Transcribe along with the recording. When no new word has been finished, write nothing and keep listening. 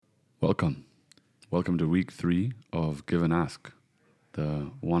Welcome. Welcome to week 3 of Give and Ask,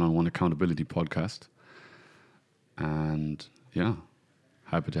 the one-on-one accountability podcast. And yeah,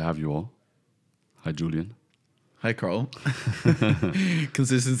 happy to have you all. Hi, Julian. Hi, Carl.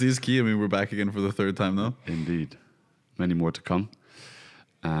 Consistency is key. I mean, we're back again for the third time now. Indeed. Many more to come.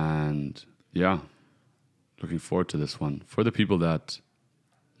 And yeah, looking forward to this one. For the people that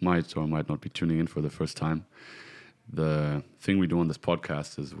might or might not be tuning in for the first time, the thing we do on this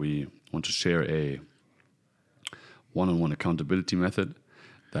podcast is we want to share a one-on-one accountability method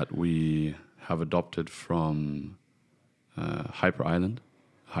that we have adopted from Hyper Island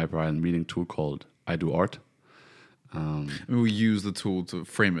meeting tool called I Do Art. I mean, we use the tool to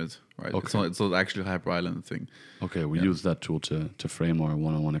frame it, right? Okay. It's not actually a Hyper Island thing. Okay, we use that tool to frame our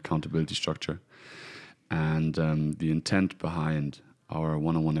one-on-one accountability structure. And the intent behind our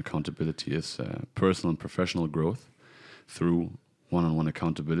one-on-one accountability is personal and professional growth through one-on-one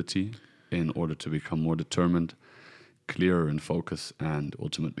accountability in order to become more determined, clearer in focus, and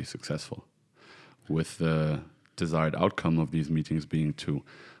ultimately successful. With the desired outcome of these meetings being to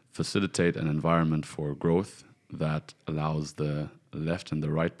facilitate an environment for growth that allows the left and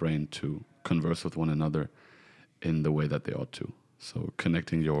the right brain to converse with one another in the way that they ought to. So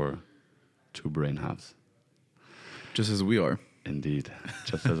connecting your two brain halves. Just as we are. Indeed,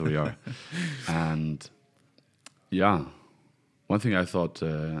 just as we are. And yeah, one thing I thought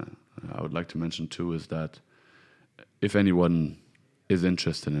I would like to mention too is that if anyone is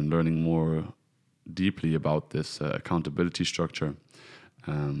interested in learning more deeply about this accountability structure,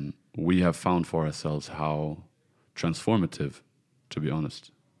 we have found for ourselves how transformative, to be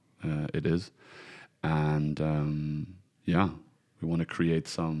honest, it is. And yeah, we want to create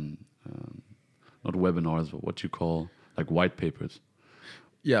some, not webinars, but what you call like white papers.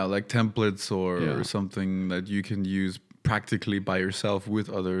 Yeah, like templates or something that you can use practically by yourself with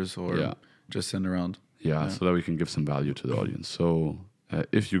others or just send around. Yeah, so that we can give some value to the audience. So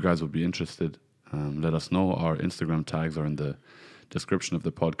if you guys would be interested, let us know. Our Instagram tags are in the description of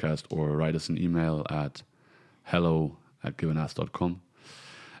the podcast, or write us an email at hello@giveanask.com.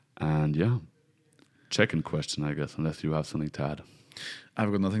 And yeah, check-in question, I guess, unless you have something to add. I've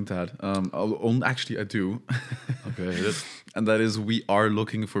got nothing to add. Actually, I do. Okay, hit it. And that is, we are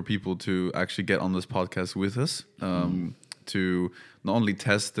looking for people to actually get on this podcast with us, to not only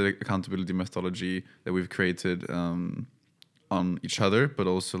test the accountability methodology that we've created on each other, but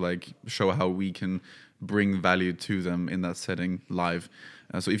also like show how we can bring value to them in that setting live.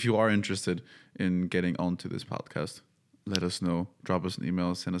 So if you are interested in getting onto this podcast, let us know. Drop us an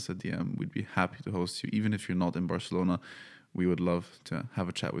email, send us a DM. We'd be happy to host you, even if you're not in Barcelona. We would love to have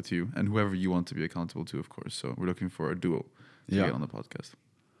a chat with you and whoever you want to be accountable to, of course. So we're looking for a duo to get on the podcast.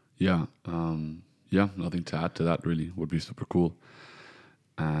 Yeah, nothing to add to that really. Would be super cool.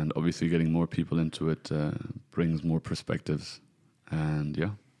 And obviously getting more people into it brings more perspectives. And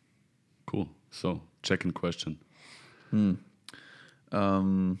yeah, cool. So, check-in question.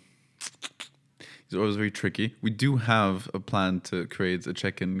 It's always very tricky. We do have a plan to create a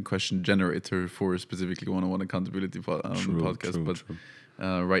check-in question generator for specifically one-on-one accountability podcast. True.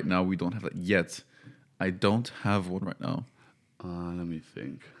 Right now, we don't have that yet. I don't have one right now. Let me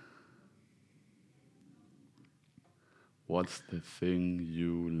think. What's the thing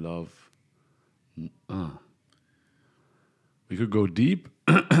you love? We could go deep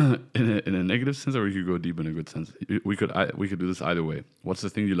in a negative sense, or we could go deep in a good sense. We could do this either way. What's the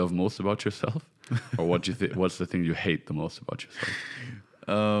thing you love most about yourself, or what's the thing you hate the most about yourself?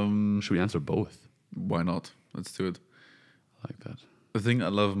 Should we answer both? Why not? Let's do it. I like that. The thing I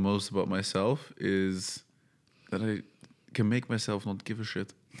love most about myself is that I can make myself not give a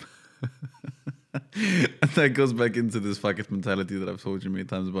shit. And that goes back into this fuck it mentality that I've told you many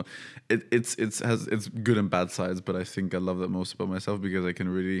times about. It's good and bad sides, but I think I love that most about myself because I can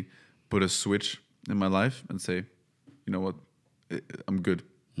really put a switch in my life and say, you know what, I'm good.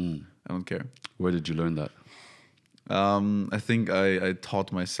 I don't care. Where did you learn that? I think I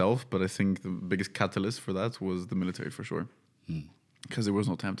taught myself, but I think the biggest catalyst for that was the military for sure, because there was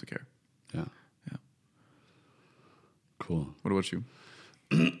no time to care. Yeah. Cool. What about you?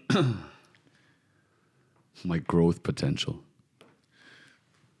 My growth potential.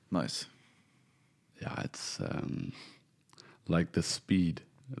 Nice. Yeah, it's like the speed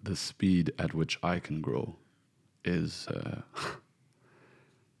at which I can grow is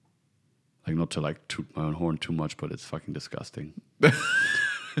like, not to like toot my own horn too much, but it's fucking disgusting.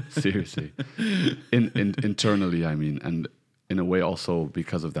 Seriously. Internally, I mean, and in a way also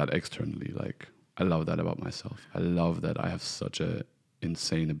because of that externally. Like, I love that about myself. I love that I have such a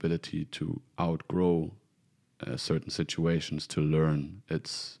insane ability to outgrow certain situations, to learn.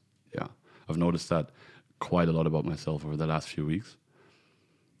 It's I've noticed that quite a lot about myself over the last few weeks.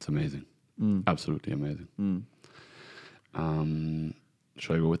 It's amazing. Absolutely amazing.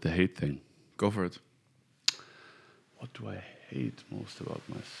 Should I go with the hate thing? Go for it. What do I hate most about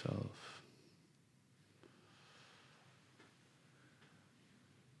myself?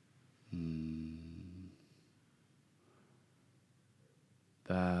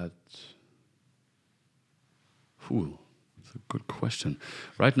 That's a good question.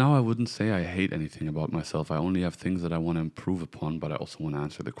 Right now, I wouldn't say I hate anything about myself. I only have things that I want to improve upon, but I also want to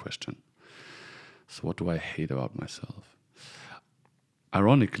answer the question. So what do I hate about myself?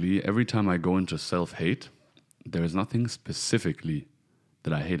 Ironically, every time I go into self-hate, there is nothing specifically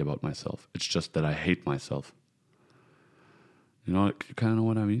that I hate about myself. It's just that I hate myself. You know, you kind of know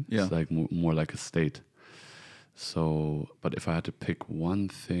what I mean? Yeah. It's like more like a state. So, but if I had to pick one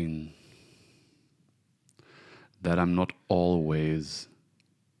thing, that I'm not always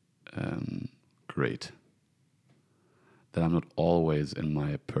great. That I'm not always in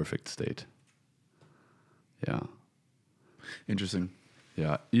my perfect state. Yeah. Interesting.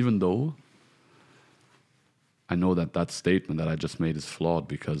 Yeah. Even though I know that that statement that I just made is flawed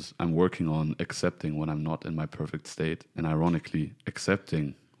because I'm working on accepting when I'm not in my perfect state. And ironically,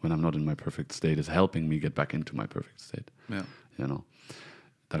 accepting when I'm not in my perfect state is helping me get back into my perfect state. Yeah. You know,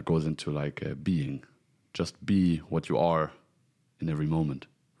 that goes into like being. Just be what you are in every moment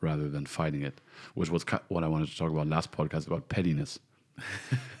rather than fighting it, which was what I wanted to talk about last podcast about pettiness.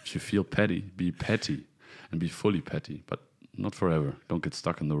 If you feel petty, be petty and be fully petty, but not forever. Don't get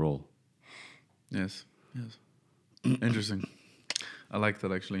stuck in the role. Yes. Interesting. I like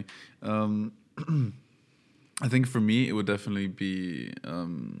that actually. I think for me, it would definitely be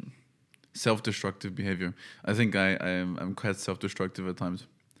self-destructive behavior. I think I'm quite self-destructive at times.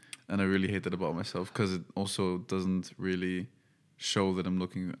 And I really hate that about myself because it also doesn't really show that I'm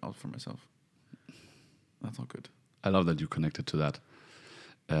looking out for myself. That's not good. I love that you connected to that.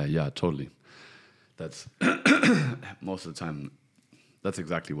 Yeah, totally. That's most of the time. That's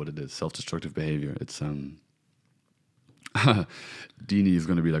exactly what it is. Self-destructive behavior. It's Dini is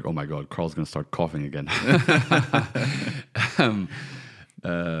going to be like, "Oh my God, Carl's going to start coughing again."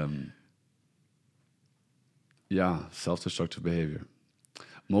 Yeah, self-destructive behavior.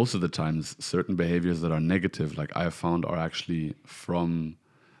 Most of the times, certain behaviors that are negative, like I have found, are actually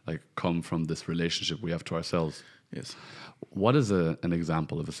come from this relationship we have to ourselves. Yes. What is an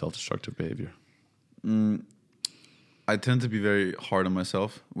example of a self-destructive behavior? I tend to be very hard on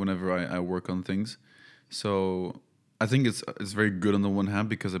myself whenever I work on things. So I think it's very good on the one hand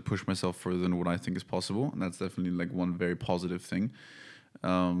because I push myself further than what I think is possible. And that's definitely like one very positive thing.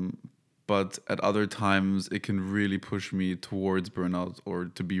 But at other times, it can really push me towards burnout or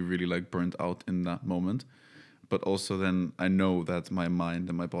to be really like burnt out in that moment. But also then I know that my mind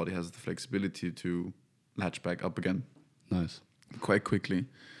and my body has the flexibility to latch back up again. Nice. Quite quickly.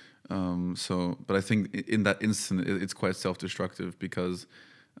 But I think in that instant, it's quite self-destructive because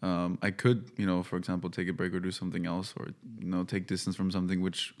I could, for example, take a break or do something else or, take distance from something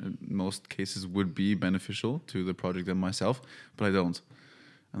which in most cases would be beneficial to the project and myself, but I don't.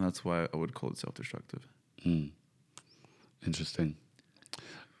 And that's why I would call it self-destructive. Interesting.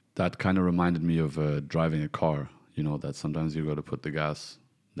 That kind of reminded me of driving a car. You know, that sometimes you got to put the gas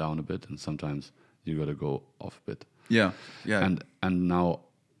down a bit and sometimes you got to go off a bit. Yeah. And now,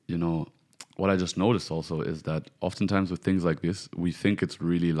 what I just noticed also is that oftentimes with things like this, we think it's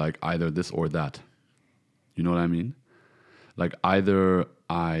really like either this or that. You know what I mean? Like either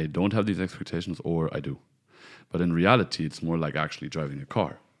I don't have these expectations or I do. But in reality, it's more like actually driving a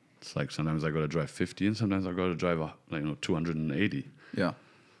car. It's like sometimes I got to drive 50 and sometimes I got to drive 280. Yeah.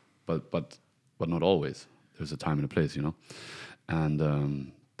 But not always. There's a time and a place, And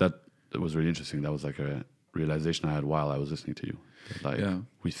that was really interesting. That was like a realization I had while I was listening to you.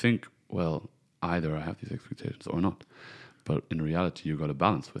 We think, well, either I have these expectations or not. But in reality, you got to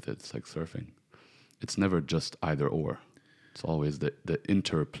balance with it. It's like surfing. It's never just either or. It's always the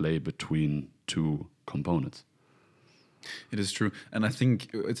interplay between two components. It is true. And I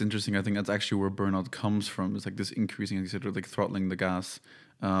think it's interesting. I think that's actually where burnout comes from. It's like this increasing, like throttling the gas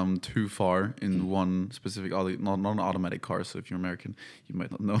too far in one specific, not an automatic car. So if you're American, you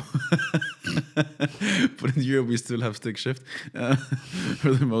might not know. But in Europe, we still have stick shift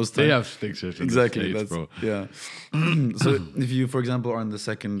for the most time. They have stick shift in exactly, the States, bro. Yeah. So if you, for example, are in the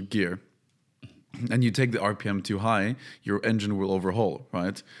second gear and you take the RPM too high, your engine will overhaul,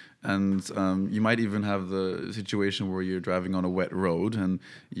 right? And you might even have the situation where you're driving on a wet road and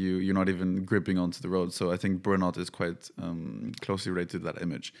you're not even gripping onto the road. So I think burnout is quite closely related to that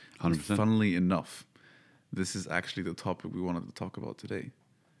image. 100%. Funnily enough, this is actually the topic we wanted to talk about today.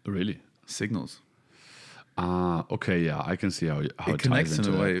 Really? Signals. Okay, yeah, I can see how It it connects ties in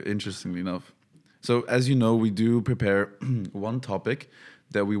into a way, that. interestingly enough. So, as you know, we do prepare one topic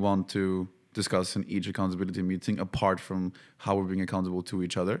that we want to discuss in each accountability meeting, apart from how we're being accountable to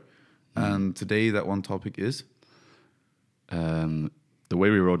each other. And today, that one topic is The way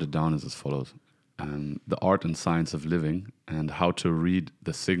we wrote it down is as follows: the art and science of living, and how to read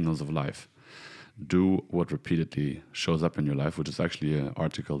the signals of life. Do what repeatedly shows up in your life, which is actually an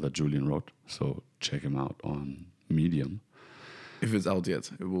article that Julian wrote. So check him out on Medium. if it's out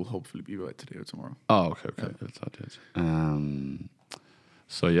yet, it will hopefully be by today or tomorrow. Oh, okay. That's not it.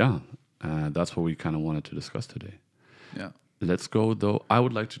 So yeah, that's what we kind of wanted to discuss today. Yeah. Let's go though. I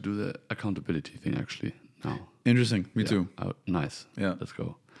would like to do the accountability thing actually now. Interesting. Me Yeah. too. Nice. Yeah. Let's go.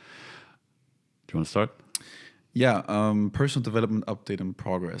 Do you want to start? Yeah. Personal development update and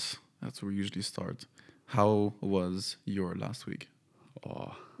progress. That's where we usually start. How was your last week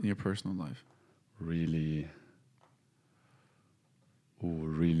Oh, in your personal life? really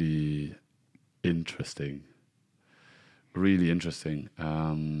interesting. Really interesting.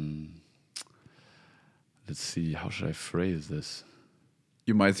 Let's see. How should I phrase this?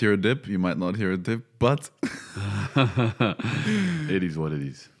 You might hear a dip, you might not hear a dip, but It is what it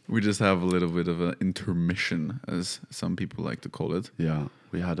is. we just have a little bit of an intermission, as some people like to call it. Yeah,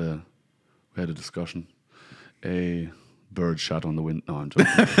 we had a discussion. A bird shot on the window. No, I'm joking.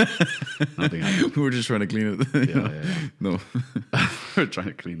 Nothing happened. We were just trying to clean it. Yeah. No. We're trying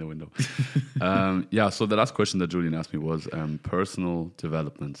to clean the window. Yeah, so the last question that Julian asked me was personal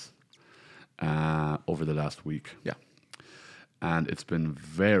developments over the last week. Yeah. And it's been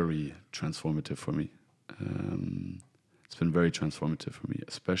very transformative for me. It's been very transformative for me,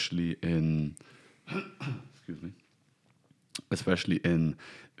 especially in, excuse me, especially in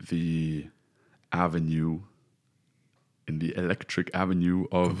the avenue, in the electric avenue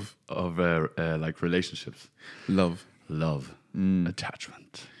of like relationships. Love.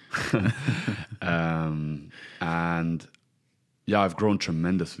 Attachment. And yeah, I've grown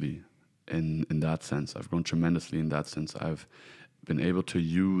tremendously in that sense. I've been able to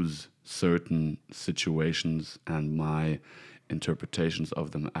use certain situations and my interpretations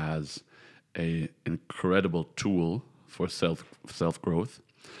of them as a incredible tool for self growth.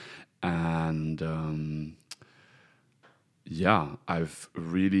 And yeah, I've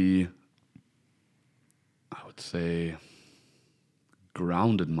really, I would say,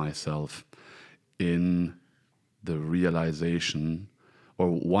 grounded myself in the realization, or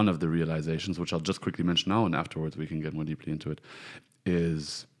one of the realizations, which I'll just quickly mention now, and afterwards we can get more deeply into it,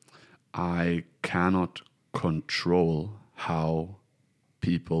 is I cannot control how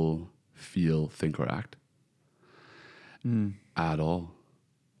people feel, think, or act at all.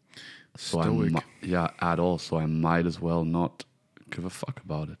 So Stoic. at all. So I might as well not give a fuck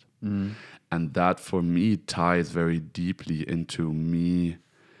about it. And that for me ties very deeply into me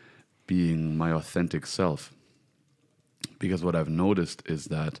being my authentic self. Because what I've noticed is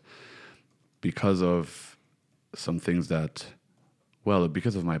that because of some things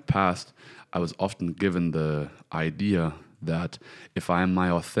because of my past, I was often given the idea that if I am my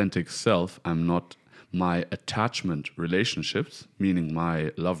authentic self, I'm not, my attachment relationships, meaning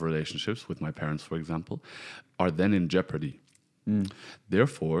my love relationships with my parents, for example, are then in jeopardy.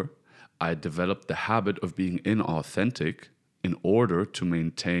 Therefore, I developed the habit of being inauthentic in order to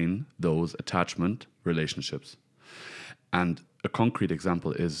maintain those attachment relationships. And a concrete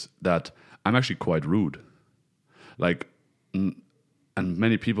example is that I'm actually quite rude. Like, and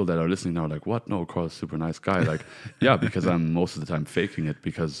many people that are listening now are like, what? No, Carl's a super nice guy. Like, yeah, because I'm most of the time faking it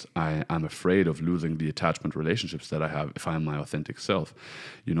because I'm afraid of losing the attachment relationships that I have if I'm my authentic self.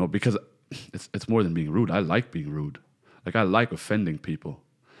 You know, because it's more than being rude. I like being rude. Like, I like offending people.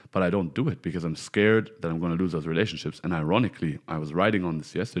 But I don't do it because I'm scared that I'm going to lose those relationships. And ironically, I was writing on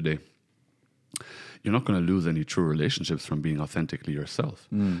this yesterday. You're not going to lose any true relationships from being authentically yourself.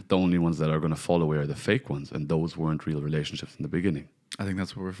 The only ones that are going to fall away are the fake ones. And those weren't real relationships in the beginning. I think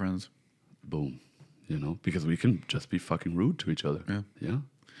that's why we're friends. Boom. You know, because we can just be fucking rude to each other. Yeah.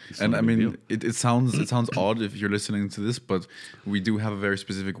 It's And not I a big mean, deal. it sounds odd if you're listening to this, but we do have a very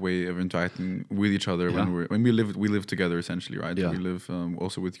specific way of interacting with each other when we live together essentially, right? Yeah. We live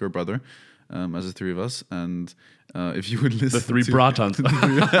also with your brother, as the three of us, and if you would listen, The three to Bratans.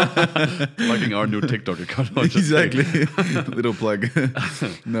 Plugging our new TikTok account. No, just exactly, kidding. little plug.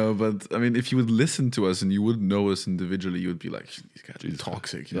 No, but I mean, if you would listen to us and you would know us individually, you would be like, these guys are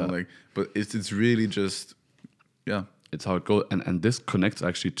toxic, you know, like. But it's really just, yeah. It's how it goes. And this connects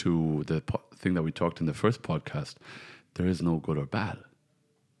actually to the thing that we talked in the first podcast. There is no good or bad.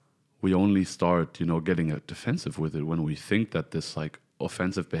 We only start, getting defensive with it when we think that this like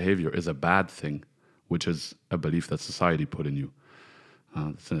offensive behavior is a bad thing, which is a belief that society put in you.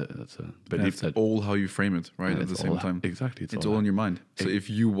 That's a belief That's that all how you frame it, right? and At the it's same all- time, exactly it's all in your mind. So if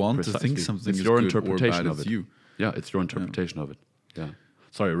you want to think Precisely. something It's is your good or interpretation bad, of it's it. you. Yeah, it's your interpretation of it. Yeah.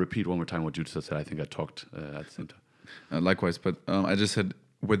 Sorry, repeat one more time what you just said. I think I talked at the same time. Likewise, but I just said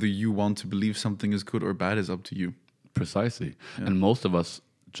whether you want to believe something is good or bad is up to you. Precisely. And most of us,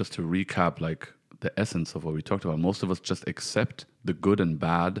 just to recap, like the essence of what we talked about, most of us just accept the good and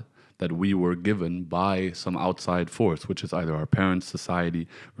bad that we were given by some outside force, which is either our parents, society,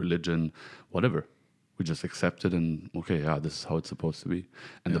 religion, whatever. We just accept it and, okay, yeah, this is how it's supposed to be.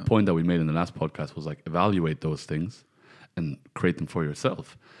 And the point that we made in the last podcast was like, evaluate those things and create them for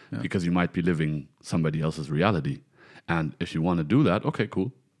yourself, because you might be living somebody else's reality. And if you want to do that, okay,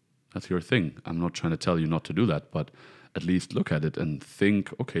 cool. That's your thing. I'm not trying to tell you not to do that, but at least look at it and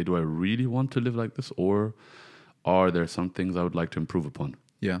think, okay, do I really want to live like this? Or are there some things I would like to improve upon?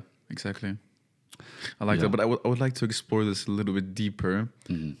 Yeah, exactly. I like that, but I would like to explore this a little bit deeper.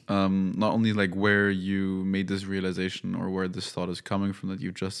 Not only like where you made this realization or where this thought is coming from that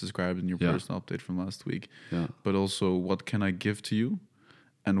you just described in your personal update from last week, but also what can I give to you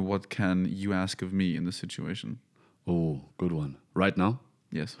and what can you ask of me in this situation? Oh, good one. Right now?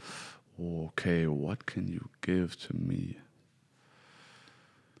 Yes. Okay, what can you give to me?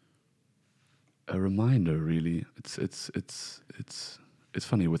 A reminder, really. It's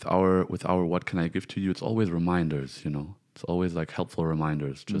funny with our what can I give to you? It's always reminders, you know. It's always like helpful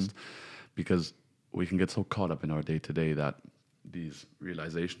reminders, just because we can get so caught up in our day to day that these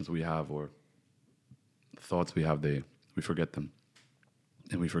realizations we have or thoughts we have, we forget them,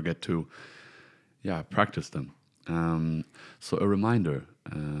 and we forget to practice them. So a reminder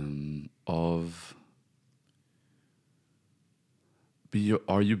of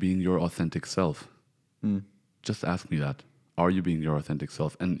are you being your authentic self? Just ask me that. Are you being your authentic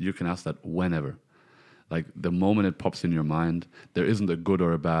self? And you can ask that whenever. Like the moment it pops in your mind, there isn't a good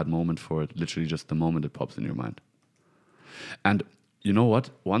or a bad moment for it. Literally just the moment it pops in your mind. And you know what?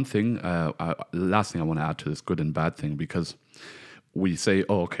 One thing, last thing I want to add to this good and bad thing, because we say,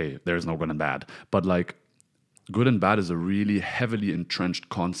 oh, okay, there's no good and bad. But like good and bad is a really heavily entrenched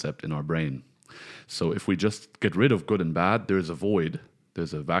concept in our brain. So if we just get rid of good and bad, there's a void,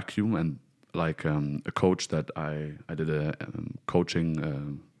 there's a vacuum. And like a coach that I did a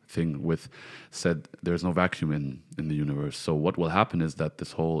coaching thing with said, there's no vacuum in the universe. So what will happen is that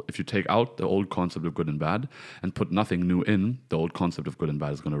if you take out the old concept of good and bad and put nothing new in, the old concept of good and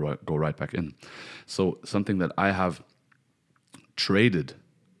bad is going to go right back in. So something that I have traded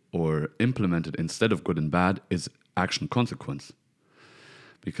or implemented instead of good and bad is action consequence,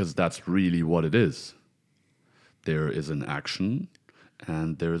 because that's really what it is. There is an action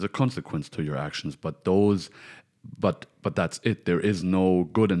and there is a consequence to your actions, but that's it. There is no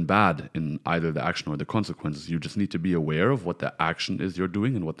good and bad in either the action or the consequences. You just need to be aware of what the action is you're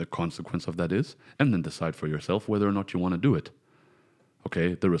doing and what the consequence of that is, and then decide for yourself whether or not you want to do it.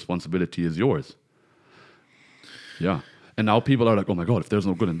 Okay, the responsibility is yours. Yeah. And now people are like, oh my God, if there's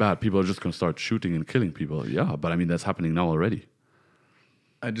no good and bad, people are just going to start shooting and killing people. Yeah, but I mean, that's happening now already.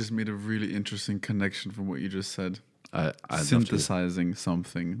 I just made a really interesting connection from what you just said. I'd Synthesizing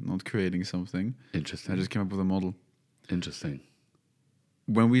something, not creating something. Interesting. I just came up with a model. Interesting.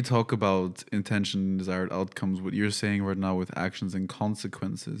 When we talk about intention and desired outcomes, what you're saying right now with actions and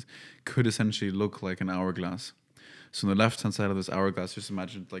consequences could essentially look like an hourglass. So on the left-hand side of this hourglass, just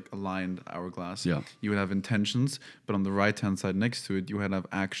imagine like a lined hourglass. Yeah. You would have intentions, but on the right-hand side next to it, you would have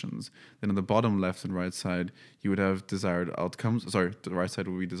actions. Then on the bottom left and right side, you would have desired outcomes. Sorry, the right side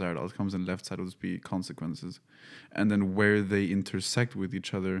would be desired outcomes, and left side would be consequences. And then where they intersect with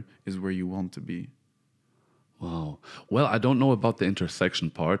each other is where you want to be. Wow. Well, I don't know about the intersection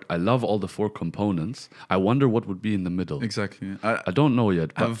part. I love all the 4 components. I wonder what would be in the middle. Exactly. I don't know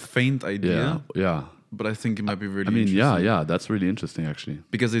yet. I have a faint idea. Yeah. But I think it might be really interesting. interesting. That's really interesting, actually.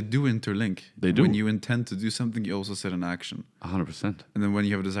 Because they do interlink. They do. When you intend to do something, you also set an action. 100%. And then when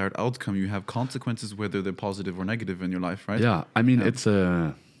you have a desired outcome, you have consequences, whether they're positive or negative in your life, right? Yeah. I mean, it's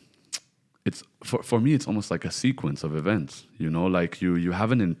for me, it's almost like a sequence of events. You know, like you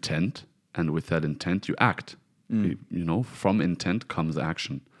have an intent, and with that intent, you act. You know, from intent comes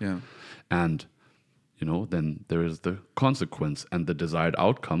action. Yeah. And you know, then there is the consequence, and the desired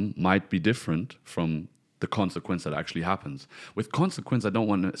outcome might be different from the consequence that actually happens. With consequence, I don't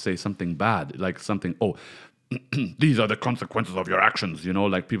want to say something bad, like something, these are the consequences of your actions, you know,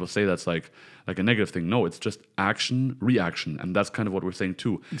 like people say that's like a negative thing. No, it's just action, reaction. And that's kind of what we're saying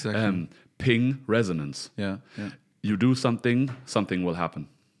too. Exactly. Ping, resonance. Yeah. You do something, something will happen.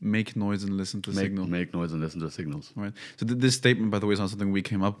 make noise and listen to signal. Make noise and listen to signals. Right. So this statement, by the way, is not something we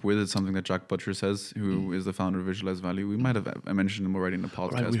came up with. It's something that Jack Butcher says, who is the founder of Visualize Value. We might have mentioned him already in the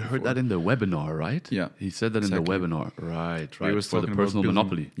podcast. Right, we heard that in the webinar, right? Yeah. He said that Exactly. in the webinar. Right. He was For the talking about personal building-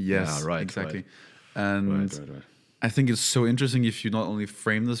 monopoly. Yes, Yeah, right. exactly. Right. And Right. I think it's so interesting if you not only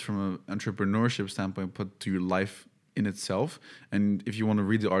frame this from an entrepreneurship standpoint, but to your life in itself. And if you want to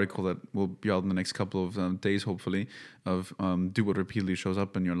read the article that will be out in the next couple of days, hopefully, of Do What Repeatedly Shows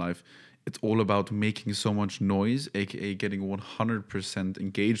Up in Your Life, it's all about making so much noise, aka getting 100%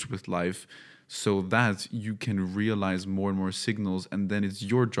 engaged with life, so that you can realize more and more signals. And then it's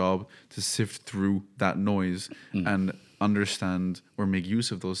your job to sift through that noise and understand or make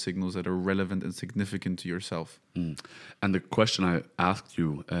use of those signals that are relevant and significant to yourself. And the question I asked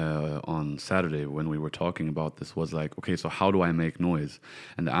you on Saturday when we were talking about this was like, okay, so how do I make noise?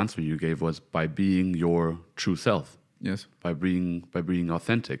 And the answer you gave was by being your true self, Yes. by being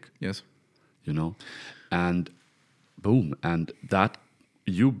authentic, Yes. you know, and boom, and that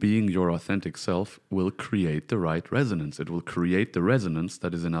you being your authentic self will create the right resonance. It will create the resonance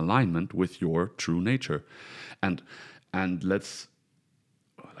that is in alignment with your true nature, and let's.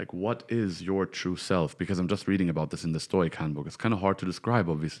 Like, what is your true self? Because I'm just reading about this in the Stoic Handbook. It's kind of hard to describe,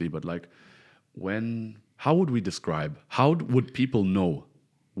 obviously, but like, how would we describe? How would people know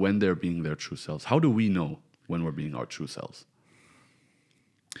when they're being their true selves? How do we know when we're being our true selves?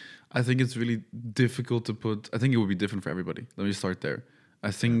 I think it's really difficult to put. I think it would be different for everybody. Let me start there.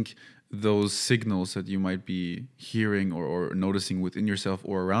 I think those signals that you might be hearing or noticing within yourself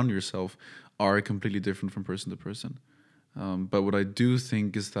or around yourself are completely different from person to person. But what I do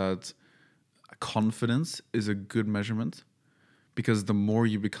think is that confidence is a good measurement, because the more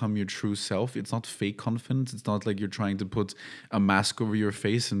you become your true self, it's not fake confidence. It's not like you're trying to put a mask over your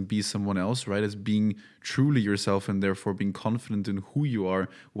face and be someone else, right? It's being truly yourself and therefore being confident in who you are,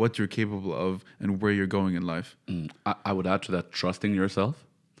 what you're capable of, and where you're going in life. I would add to that trusting yourself,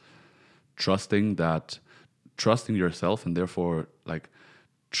 trusting yourself, and therefore like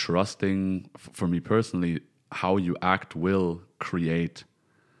trusting, for me personally, how you act will create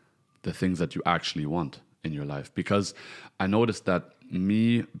the things that you actually want in your life. Because I noticed that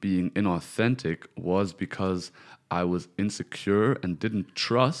me being inauthentic was because I was insecure and didn't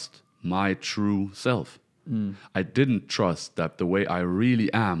trust my true self. I didn't trust that the way I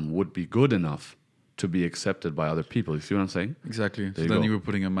really am would be good enough to be accepted by other people. You see what I'm saying? Exactly. There So you then go. you were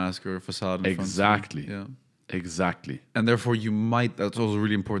putting a mask or a facade in Exactly. front of you. Yeah. Exactly. And therefore you might, that's also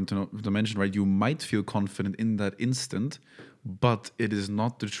really important to mention, right? You might feel confident in that instant, but it is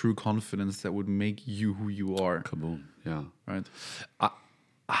not the true confidence that would make you who you are, Kaboom. Yeah. right?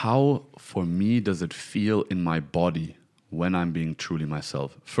 How, for me, does it feel in my body when I'm being truly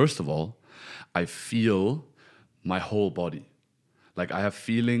myself? First of all, I feel my whole body. Like I have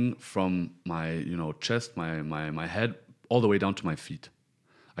feeling from my, chest, my head, all the way down to my feet.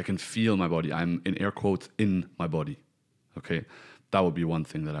 I can feel my body. I'm, in air quotes, in my body. Okay? That would be one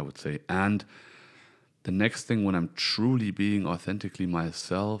thing that I would say. And the next thing, when I'm truly being authentically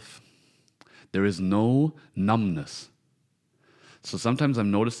myself, there is no numbness. So sometimes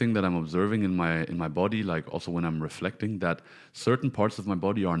I'm noticing that I'm observing in my body, like also when I'm reflecting, that certain parts of my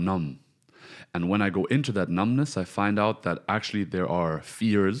body are numb. And when I go into that numbness, I find out that actually there are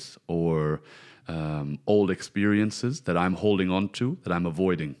fears or old experiences that I'm holding on to, that I'm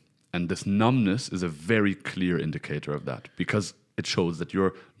avoiding. And this numbness is a very clear indicator of that, because it shows that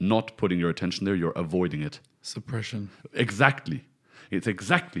you're not putting your attention there, you're avoiding it. Suppression. Exactly. It's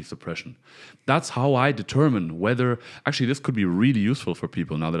exactly suppression. That's how I determine whether, actually this could be really useful for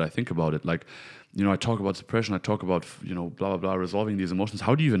people now that I think about it. Like, I talk about suppression, I talk about, blah, blah, blah, resolving these emotions.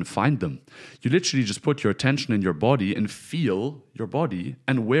 How do you even find them? You literally just put your attention in your body and feel your body,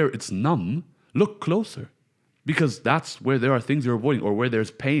 and where it's numb, look closer. Because that's where there are things you're avoiding, or where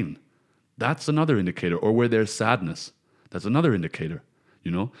there's pain. That's another indicator. Or where there's sadness. That's another indicator.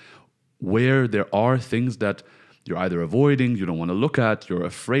 Where there are things that you're either avoiding, you don't want to look at, you're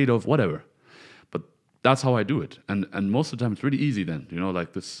afraid of, whatever. But that's how I do it. And most of the time it's really easy then,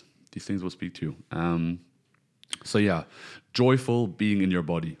 like these things will speak to you. So yeah, joyful being in your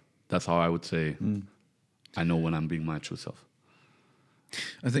body. That's how I would say I know when I'm being my true self.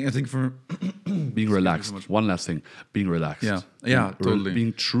 I think for being relaxed. One last thing, being relaxed. Yeah, totally.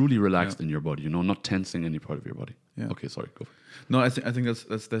 Being truly relaxed in your body, not tensing any part of your body. Yeah. Okay, sorry, go for it. No, I think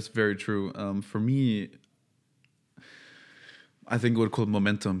that's very true. For me, I think we would call it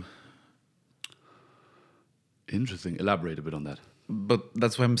momentum. Interesting. Elaborate a bit on that. But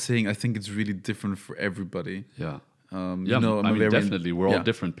that's why I'm saying I think it's really different for everybody. Yeah. Yeah, I'm I a mean, very definitely, we're all yeah.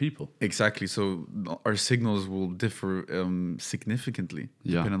 different people. Exactly. So our signals will differ significantly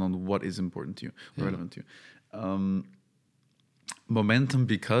Yeah. depending on what is important to you, or Yeah. relevant to you. Momentum,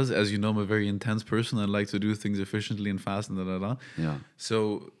 because as you know, I'm a very intense person. I like to do things efficiently and fast and da da da. Yeah.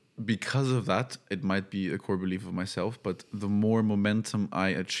 So because of that, it might be a core belief of myself. But the more momentum I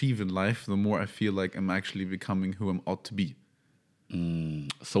achieve in life, the more I feel like I'm actually becoming who I'm ought to be.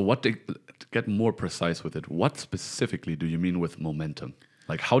 So to get more precise with it, what specifically do you mean with momentum?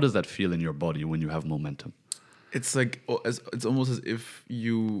 Like, how does that feel in your body when you have momentum? It's like it's almost as if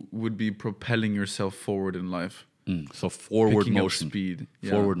you would be propelling yourself forward in life. So forward Picking up motion. speed.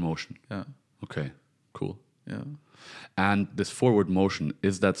 Yeah. Forward motion. Yeah. Okay, cool. Yeah. And this forward motion,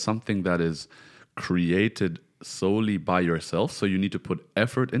 is that something that is created solely by yourself? So you need to put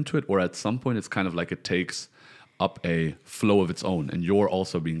effort into it, or at some point it's kind of like it takes up a flow of its own and you're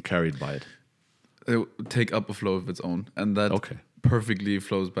also being carried by it? It will take up a flow of its own, and that Okay. perfectly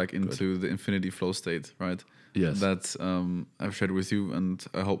flows back into the infinity flow state, right? Yes. That I've shared with you, and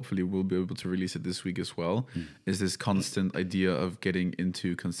hopefully we'll be able to release it this week as well. Is this constant idea of getting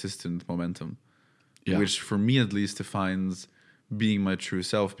into consistent momentum, Yeah. which for me at least defines being my true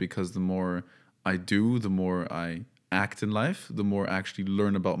self, because the more I do, the more I act in life, the more I actually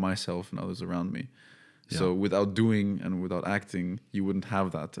learn about myself and others around me. So without doing and without acting, you wouldn't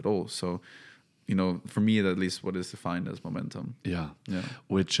have that at all. So, for me at least, what is defined as momentum? Yeah. Yeah.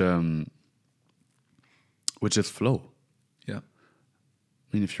 Which is flow. Yeah. I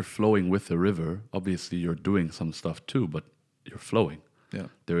mean, if you're flowing with the river, obviously you're doing some stuff too, but you're flowing. Yeah.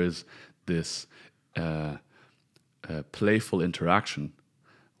 There is this playful interaction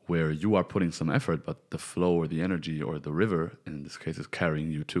where you are putting some effort, but the flow or the energy or the river, in this case, is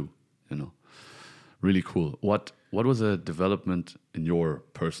carrying you too. Really cool. What was a development in your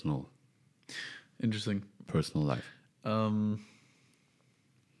personal Interesting. life?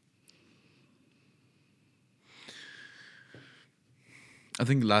 I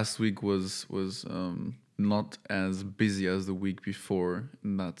think last week was not as busy as the week before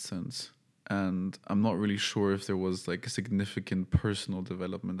in that sense, and I'm not really sure if there was like a significant personal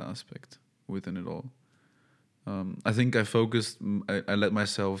development aspect within it all. I think I focused. I let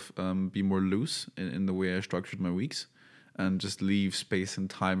myself be more loose in the way I structured my weeks, and just leave space and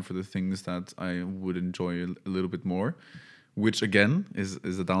time for the things that I would enjoy a little bit more. Which again is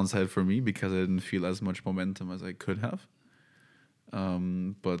a downside for me, because I didn't feel as much momentum as I could have.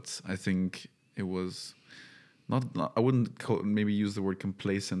 But I think it was not I wouldn't maybe use the word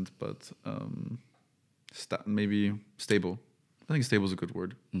complacent, but maybe stable. I think stable is a good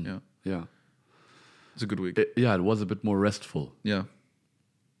word. Yeah, Yeah. it's a good week. It was a bit more restful. Yeah.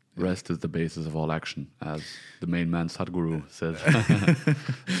 Rest is the basis of all action, as the main man Sadhguru says.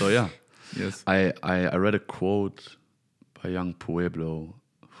 So yeah. Yes. I read a quote by young Pueblo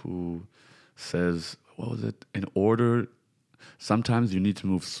who says, what was it? Sometimes you need to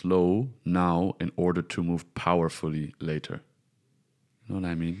move slow now in order to move powerfully later. You know what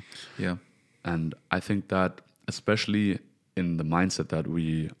I mean? Yeah. And I think that especially in the mindset that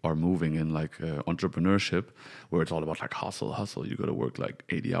we are moving in, like entrepreneurship, where it's all about like hustle, you got to work like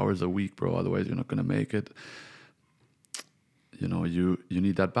 80 hours a week, bro, otherwise you're not going to make it. You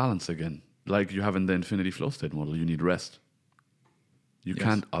need that balance again. Like you have in the infinity flow state model, you need rest. You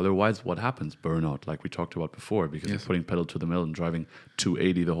can't, otherwise what happens? Burnout, like we talked about before, because you're putting pedal to the metal and driving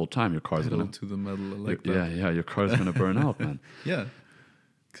 280 the whole time. Your car's Pedal to the metal, I like that. Yeah, your car's going to burn out, man. Yeah,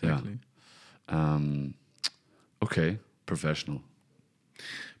 exactly. Okay, professional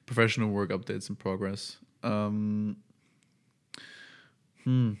work updates in progress.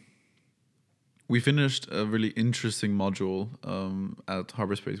 We finished a really interesting module at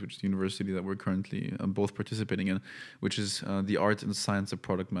Harborspace, which is the university that we're currently both participating in, which is the art and science of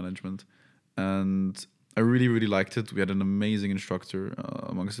product management. And I really, really liked it. We had an amazing instructor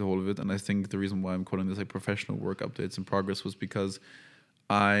amongst the whole of it. And I think the reason why I'm calling this like professional work updates in progress was because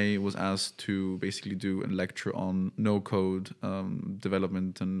I was asked to basically do a lecture on no-code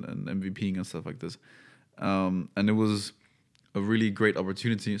development and MVPing and stuff like this. And it was a really great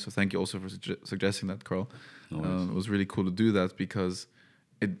opportunity. So thank you also for suggesting that, Carl. It was really cool to do that because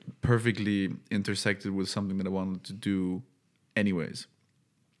it perfectly intersected with something that I wanted to do anyways.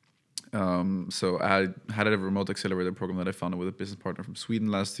 So I had a remote accelerator program that I founded with a business partner from Sweden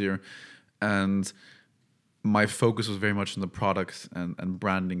last year. And my focus was very much on the product and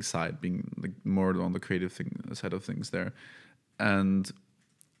branding side, being like more on the creative side of things there. And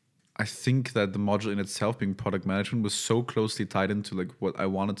I think that the module in itself, being product management, was so closely tied into like what I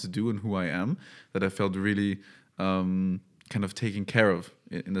wanted to do and who I am, that I felt really kind of taken care of,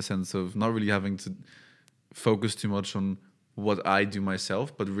 in the sense of not really having to focus too much on what I do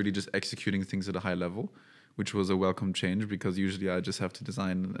myself, but really just executing things at a high level, which was a welcome change, because usually I just have to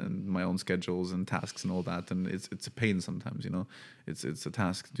design and my own schedules and tasks and all that, and it's a pain sometimes, it's a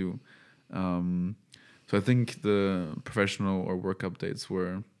task to do. So I think the professional or work updates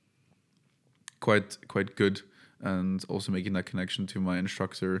were quite good, and also making that connection to my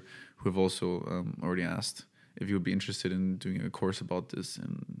instructor, who have also already asked if you would be interested in doing a course about this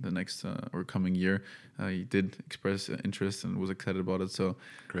in the next or coming year. He did express interest and was excited about it. So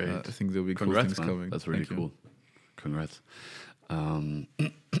Great. I think there'll be Congrats, cool things man. coming. That's really Thank cool. you. Congrats.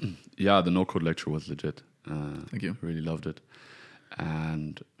 Yeah, the no code lecture was legit. Thank you. Really loved it.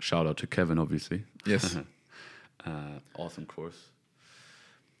 And shout out to Kevin, obviously. Yes. Awesome course.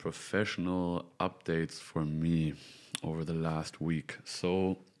 Professional updates for me over the last week.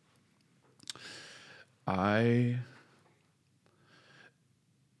 So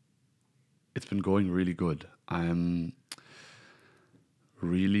it's been going really good. I'm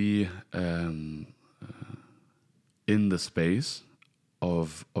really in the space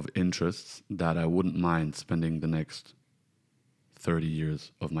of interests that I wouldn't mind spending the next 30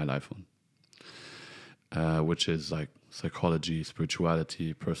 years of my life on, which is like psychology,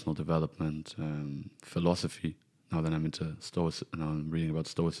 spirituality, personal development, philosophy. Now that I'm into Stoicism, now I'm reading about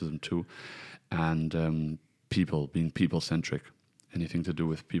Stoicism too, and being people-centric, anything to do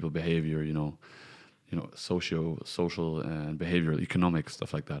with people behavior, social and behavioral economics,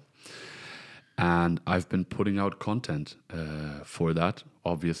 stuff like that. And I've been putting out content for that,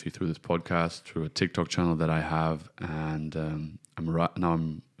 obviously through this podcast, through a TikTok channel that I have, and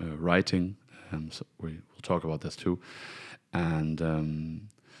I'm writing. So we'll talk about this too, and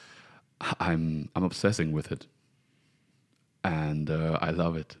I'm obsessing with it, and I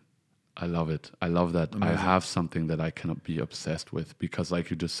love it. I love it. I love that Amazing. I have something that I cannot be obsessed with, because, like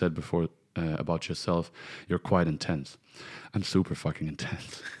you just said before about yourself, you're quite intense. I'm super fucking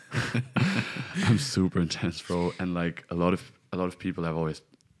intense. I'm super intense, bro. And like a lot of people have always,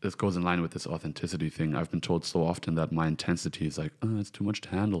 this goes in line with this authenticity thing. I've been told so often that my intensity is like, oh, it's too much to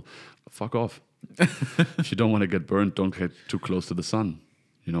handle. Fuck off. If you don't want to get burned, don't get too close to the sun.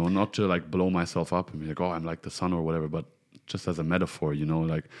 Not to like blow myself up and be like, oh, I'm like the sun or whatever, but just as a metaphor,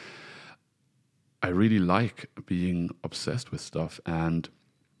 like I really like being obsessed with stuff, and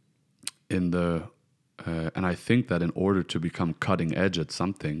and I think that in order to become cutting edge at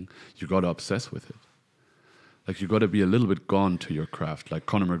something, you got to obsess with it. Like you got to be a little bit gone to your craft, like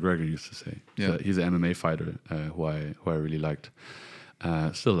Conor McGregor used to say. Yeah. He's an MMA fighter who I really liked.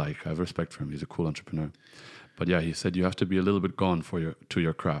 Still like, I have respect for him. He's a cool entrepreneur. But yeah, he said you have to be a little bit gone to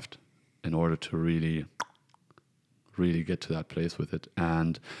your craft in order to really, really get to that place with it.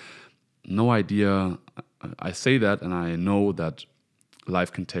 And no idea, I say that, and I know that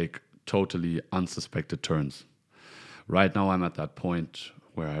life can take totally unsuspected turns. Right now I'm at that point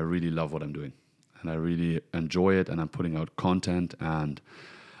where I really love what I'm doing, and I really enjoy it, and I'm putting out content, and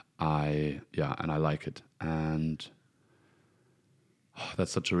I like it, and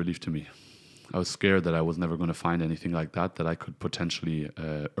that's such a relief to me. I was scared that I was never going to find anything like that I could potentially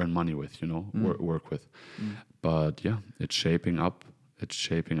earn money with, work with. But yeah, it's shaping up, it's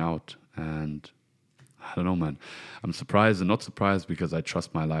shaping out, and I don't know, man. I'm surprised and not surprised, because I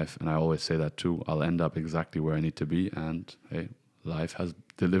trust my life, and I always say that too. I'll end up exactly where I need to be, and hey, life has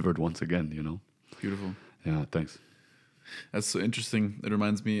delivered once again, Beautiful. Yeah, thanks. That's so interesting. It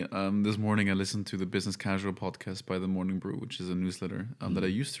reminds me, this morning I listened to the Business Casual podcast by The Morning Brew, which is a newsletter that I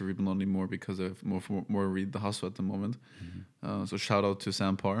used to read, but not anymore because I have more read The Hustle at the moment. So shout out to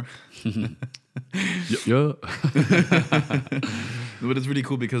Sam Parr. Yeah. But it's really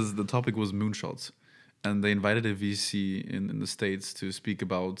cool because the topic was moonshots. And they invited a VC in the States to speak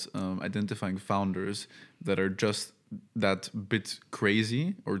about identifying founders that are just that bit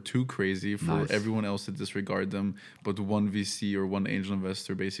crazy or too crazy for everyone else to disregard them. But one VC or one angel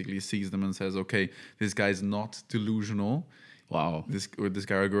investor basically sees them and says, okay, this guy's not delusional. Wow. This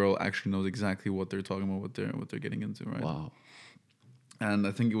guy or girl actually knows exactly what they're talking about, what they're getting into, right? Wow. And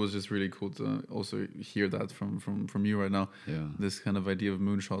I think it was just really cool to also hear that from you right now. Yeah. This kind of idea of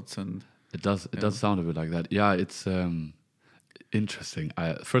moonshots. And it does sound a bit like that. Yeah, it's interesting.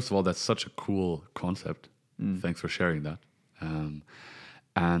 First of all, that's such a cool concept. Thanks for sharing that.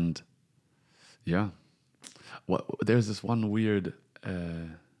 And yeah, there's this one weird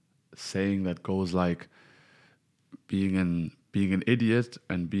saying that goes like, being an idiot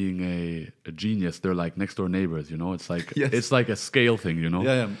and being a genius, they're like next door neighbors, It's like It's like a scale thing,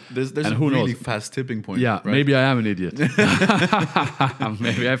 Yeah. There's and a who really knows? fast tipping point. Yeah, right? maybe I am an idiot.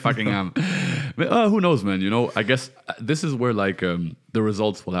 Maybe I fucking am. Who knows, man? I guess this is where like the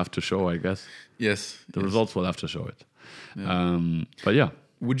results will have to show. I guess Yes. the results will have to show it. Yeah. But yeah,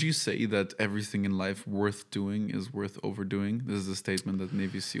 Would you say that everything in life worth doing is worth overdoing? This is a statement that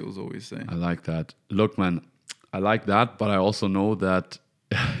Navy SEALs always say. I like that. Look, man, I like that, but I also know that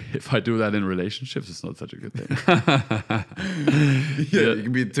if I do that in relationships, it's not such a good thing. Yeah, you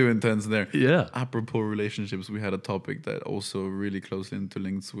can be too intense there. Yeah. Apropos relationships, we had a topic that also really closely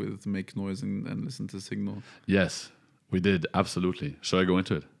interlinks with make noise and listen to signal. Yes, we did. Absolutely. Shall I go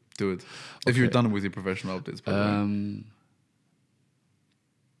into it? Do it. If you're done with your professional updates, by the way.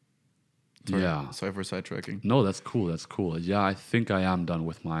 Sorry, Yeah. Sorry for sidetracking. No, that's cool. That's cool. Yeah, I think I am done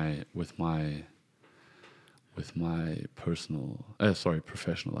with my professional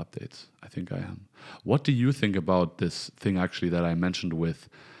updates. I think I am. What do you think about this thing actually that I mentioned with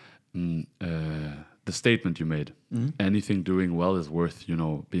the statement you made? Anything doing well is worth,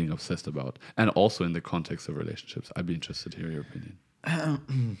 being obsessed about, and also in the context of relationships. I'd be interested to hear your opinion.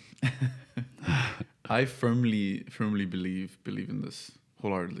 I firmly believe in this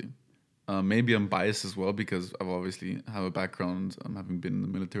wholeheartedly. Maybe I'm biased as well because I've obviously have a background, having been in the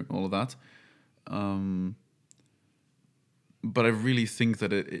military and all of that. But I really think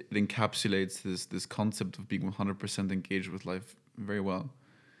that it encapsulates this concept of being 100% engaged with life very well.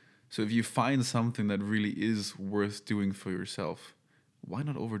 So if you find something that really is worth doing for yourself, why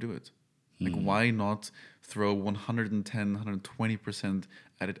not overdo it? Like, why not throw 110, 120%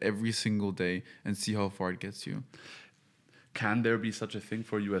 at it every single day and see how far it gets you? Can there be such a thing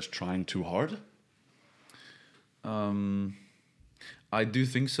for you as trying too hard? I do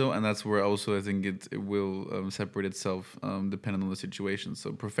think so, and that's where also I think it will separate itself depending on the situation.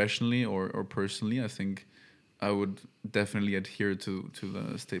 So professionally or personally, I think I would definitely adhere to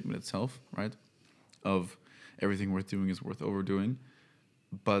the statement itself, right? Of everything worth doing is worth overdoing.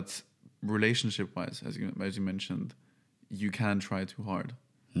 But relationship-wise, as you mentioned, you can try too hard.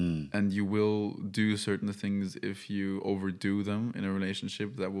 And you will do certain things if you overdo them in a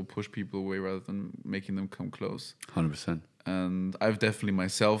relationship that will push people away rather than making them come close. 100%. And I've definitely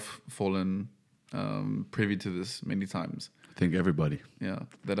myself fallen privy to this many times. I think everybody. Yeah,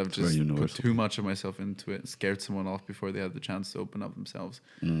 that I've just put too much of myself into it, scared someone off before they had the chance to open up themselves.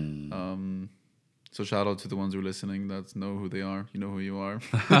 So shout out to the ones who are listening that know who they are. You know who you are.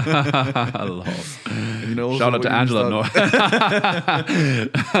 I love. Shout out to Angela. No,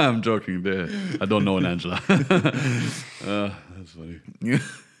 I'm joking. I don't know an Angela. That's funny.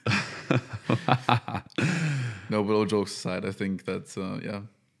 No, but all jokes aside, I think that's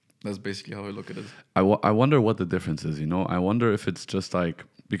that's basically how I look at it. I wonder what the difference is. I wonder if it's just like,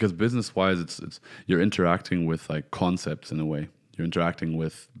 because business-wise, it's you're interacting with like concepts in a way. You're interacting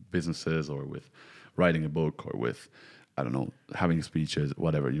with businesses or with writing a book or with, I don't know, having speeches,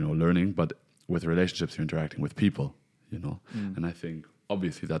 whatever, learning. But with relationships, you're interacting with people, And I think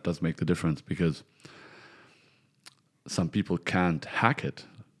obviously that does make the difference, because some people can't hack it.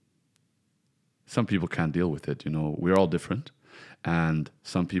 Some people can't deal with it. We're all different. And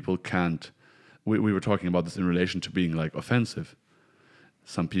some people can't. We were talking about this in relation to being like offensive.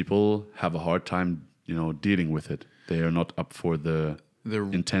 Some people have a hard time, dealing with it. They are not up for the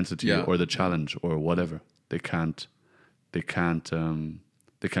intensity or the challenge or whatever. They can't keep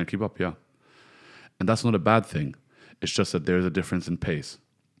up. Yeah. And that's not a bad thing. It's just that there's a difference in pace.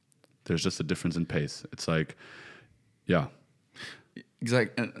 It's like, yeah.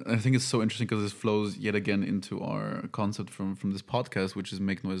 Exactly. And I think it's so interesting because this flows yet again into our concept from this podcast, which is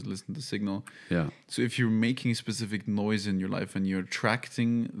make noise, listen to signal. Yeah. So if you're making specific noise in your life and you're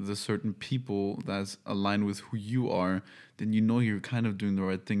attracting the certain people that's aligned with who you are, then you're kind of doing the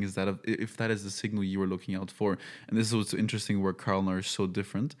right thing. If that is the signal you were looking out for. And this is what's interesting, where Carl and I are so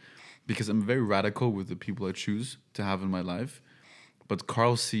different, because I'm very radical with the people I choose to have in my life. But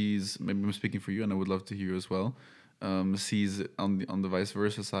Carl sees, maybe I'm speaking for you, and I would love to hear you as well, sees on the vice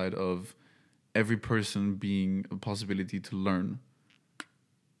versa side of every person being a possibility to learn.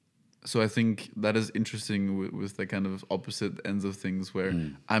 So I think that is interesting with the kind of opposite ends of things, where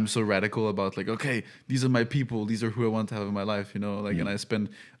I'm so radical about like, okay, these are my people, these are who I want to have in my life, and I spend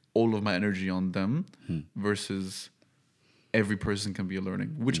all of my energy on them versus every person can be a learning,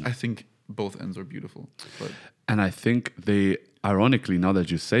 which I think both ends are beautiful. And I think they, ironically, now that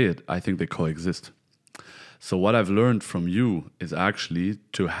you say it, I think they coexist. So what I've learned from you is actually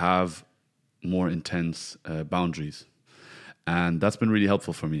to have more intense boundaries. And that's been really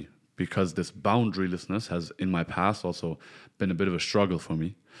helpful for me, because this boundarylessness has in my past also been a bit of a struggle for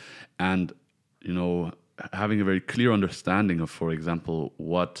me. And, having a very clear understanding of, for example,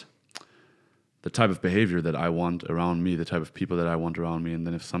 what the type of behavior that I want around me, the type of people that I want around me. And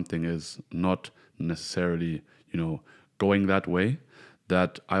then if something is not necessarily, going that way,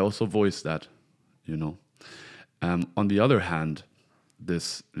 that I also voice that, On the other hand,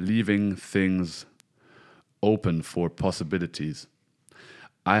 this leaving things open for possibilities.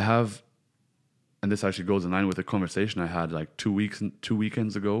 I have, and this actually goes in line with a conversation I had like 2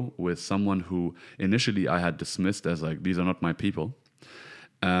 weekends ago with someone who initially I had dismissed as like, these are not my people.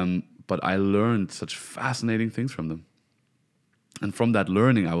 But I learned such fascinating things from them. And from that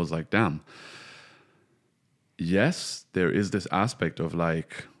learning, I was like, damn, yes, there is this aspect of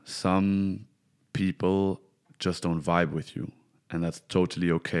like some people just don't vibe with you, and that's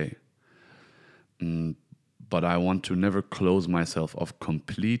totally okay. But I want to never close myself off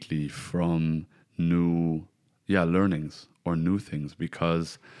completely from new learnings or new things,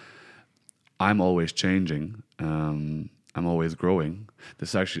 because I'm always changing. I'm always growing. This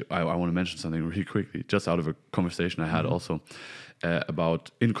is actually, I want to mention something really quickly, just out of a conversation I had also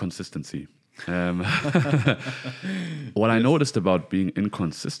about inconsistency. What I noticed about being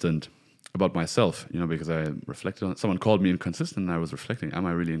inconsistent about myself, because I reflected on it. Someone called me inconsistent, and I was reflecting, am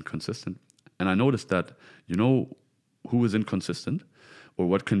I really inconsistent? And I noticed that, who is inconsistent, or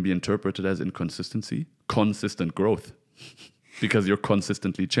what can be interpreted as inconsistency? Consistent growth, because you're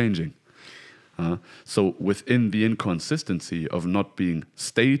consistently changing. So within the inconsistency of not being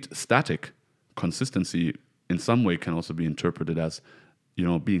static, consistency in some way can also be interpreted as,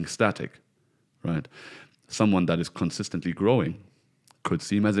 being static, right? Someone that is consistently growing could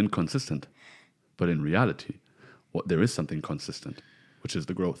seem as inconsistent, but in reality, there is something consistent, which is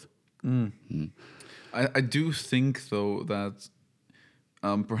the growth. I do think, though, that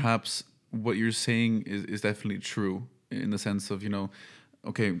perhaps what you're saying is definitely true, in the sense of,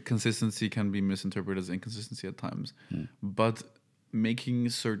 okay, consistency can be misinterpreted as inconsistency at times, but making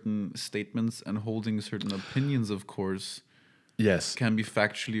certain statements and holding certain opinions, of course, yes, can be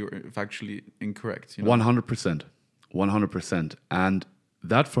factually incorrect. 100%. And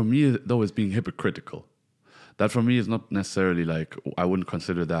that for me, though, is being hypocritical. That for me is not necessarily like, I wouldn't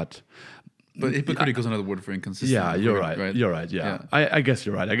consider that. But hypocritical is another word for inconsistent. Yeah, you're right. You're right. Yeah. I guess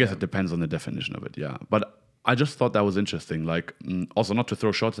you're right. I guess it depends on the definition of it. Yeah. But I just thought that was interesting. Like, also not to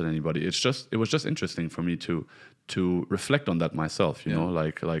throw shots at anybody. It was just interesting for me to reflect on that myself. You know,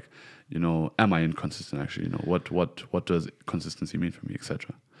 like am I inconsistent actually? What does consistency mean for me,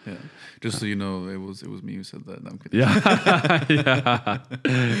 etc. Yeah. Just so you know, it was me who said that. No, I'm kidding. Yeah.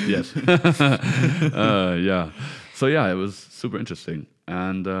 Yes. Yeah. So it was super interesting,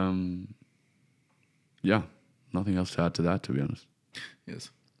 and nothing else to add to that, to be honest.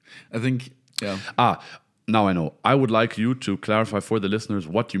 Yes, I think. Yeah. Now I know. I would like you to clarify for the listeners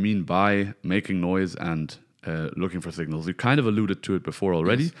what you mean by making noise and looking for signals. You kind of alluded to it before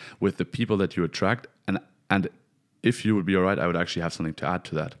already with the people that you attract, and if you would be all right, I would actually have something to add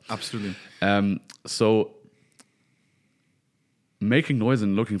to that. Absolutely. So making noise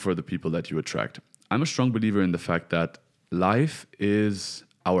and looking for the people that you attract. I'm a strong believer in the fact that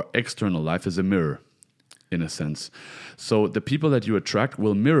our external life is a mirror, in a sense. So the people that you attract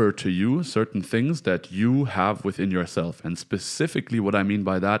will mirror to you certain things that you have within yourself. And specifically what I mean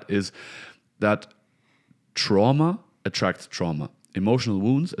by that is that trauma attracts trauma. Emotional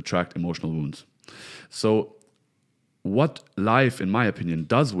wounds attract emotional wounds. So what life, in my opinion,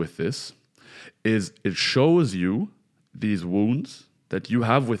 does with this is it shows you these wounds that you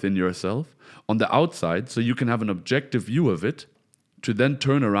have within yourself on the outside, so you can have an objective view of it to then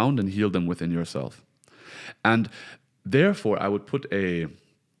turn around and heal them within yourself. And therefore, I would put a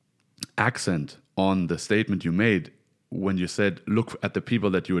accent on the statement you made when you said, look at the people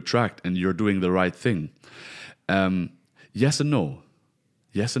that you attract and you're doing the right thing. Yes and no.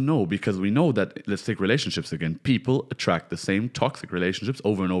 Yes and no, because we know that, let's take relationships again. People attract the same toxic relationships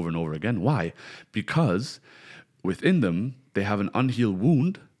over and over and over again. Why? Because within them, they have an unhealed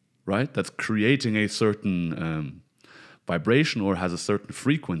wound, right? That's creating a certain vibration or has a certain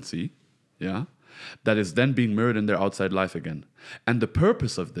frequency, that is then being mirrored in their outside life again. And the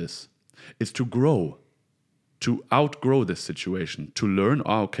purpose of this is to grow, to outgrow this situation, to learn,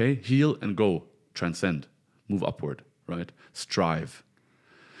 heal and go, transcend, move upward, right? Strive.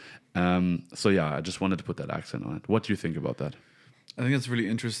 I just wanted to put that accent on it. What do you think about that? I think that's really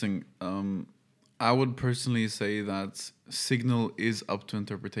interesting. I would personally say that signal is up to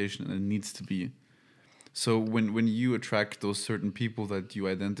interpretation, and it needs to be. So when you attract those certain people that you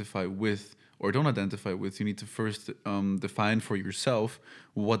identify with or don't identify with, you need to first define for yourself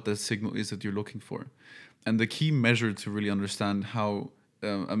what the signal is that you're looking for. And the key measure to really understand how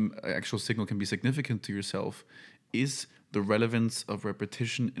an actual signal can be significant to yourself is the relevance of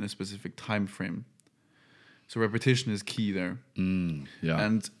repetition in a specific time frame. So repetition is key there. Yeah.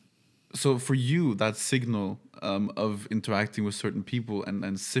 And so for you, that signal of interacting with certain people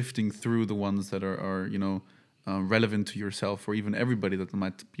and sifting through the ones that are relevant to yourself, or even everybody that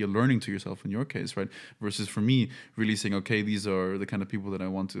might be a learning to yourself in your case, right? Versus for me, really saying, okay, these are the kind of people that I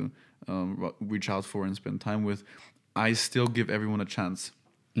want to reach out for and spend time with. I still give everyone a chance.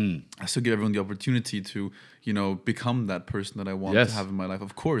 I still give everyone the opportunity to, become that person that I want Yes. to have in my life.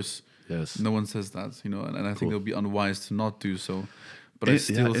 Of course, Yes. no one says that, and I think it would be unwise to not do so. But I Yeah,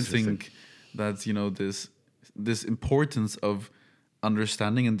 still interesting. think that this importance of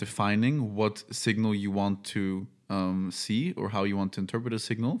understanding and defining what signal you want to see, or how you want to interpret a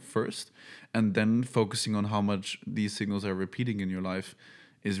signal first, and then focusing on how much these signals are repeating in your life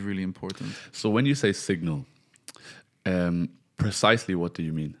is really important. So when you say signal, precisely what do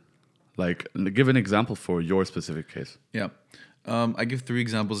you mean? Like, give an example for your specific case. Yeah. I give 3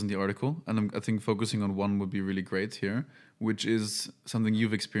 examples in the article, and I think focusing on one would be really great here, which is something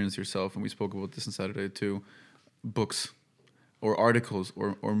you've experienced yourself, and we spoke about this on Saturday too. Books or articles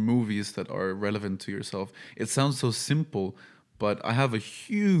or movies that are relevant to yourself. It sounds so simple, but I have a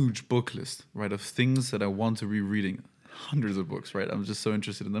huge book list, right, of things that I want to be reading. Hundreds of books, right? I'm just so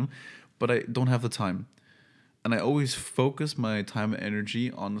interested in them, but I don't have the time. And I always focus my time and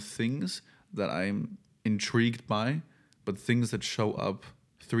energy on things that I'm intrigued by, but things that show up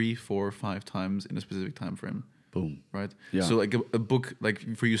 3, 4, 5 times in a specific time frame. Boom. Right? Yeah. So like a book,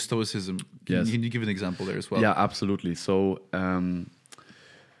 like for you, Stoicism, Yes. can you give an example there as well? Yeah, absolutely. So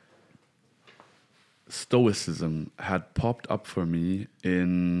Stoicism had popped up for me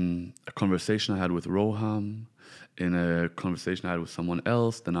in a conversation I had with Roham, in a conversation I had with someone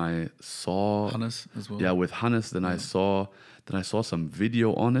else. Then I saw Hannes as well. Yeah, with Hannes. Then I saw some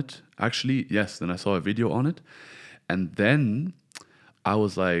video on it. Actually, yes. Then I saw a video on it, and then I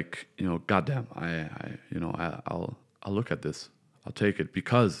was like, goddamn, I'll look at this. I'll take it,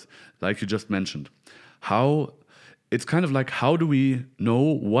 because, like you just mentioned, it's kind of like, how do we know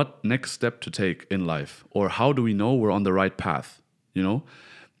what next step to take in life, or how do we know we're on the right path?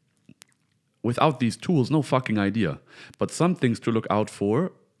 Without these tools, no fucking idea. But some things to look out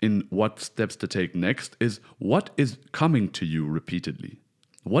for in what steps to take next is what is coming to you repeatedly.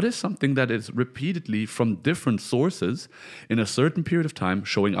 What is something that is repeatedly from different sources in a certain period of time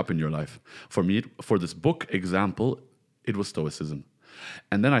showing up in your life? For me, for this book example, it was Stoicism.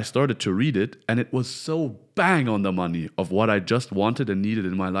 And then I started to read it, and it was so bang on the money of what I just wanted and needed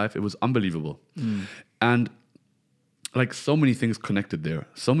in my life. It was unbelievable. And like, so many things connected there,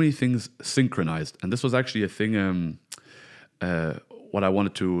 so many things synchronized. And this was actually a thing, what I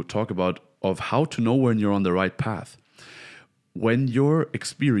wanted to talk about, of how to know when you're on the right path. When you're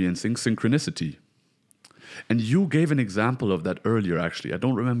experiencing synchronicity. And you gave an example of that earlier, actually. I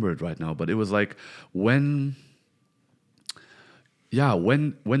don't remember it right now, but it was like when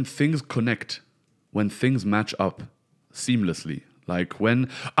things connect, when things match up seamlessly. Like when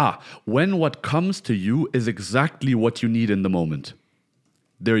what comes to you is exactly what you need in the moment.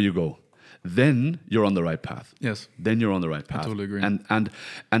 There you go. Then you're on the right path. Yes. Then you're on the right path. I totally agree.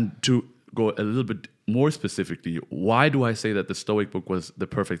 And to go a little bit more specifically, why do I say that the Stoic book was the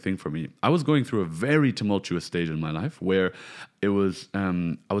perfect thing for me? I was going through a very tumultuous stage in my life where it was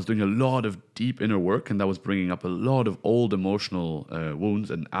I was doing a lot of deep inner work, and that was bringing up a lot of old emotional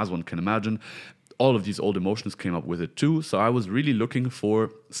wounds. And as one can imagine, all of these old emotions came up with it too. So I was really looking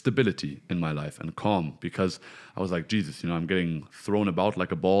for stability in my life and calm, because I was like, Jesus, I'm getting thrown about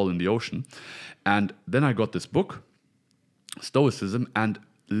like a ball in the ocean. And then I got this book, Stoicism, and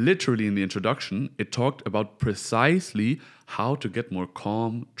literally in the introduction, it talked about precisely how to get more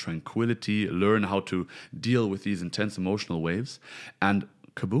calm, tranquility, learn how to deal with these intense emotional waves. And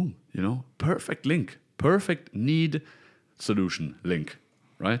kaboom, perfect link, perfect need solution link,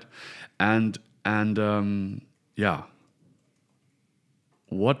 right? And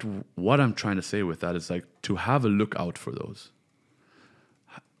what I'm trying to say with that is, like, to have a look out for those.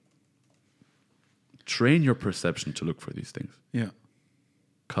 Train your perception to look for these things. Yeah.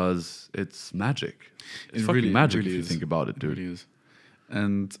 Because it's magic. It's It fucking really- it magic really if you is. think about it, dude. It really is.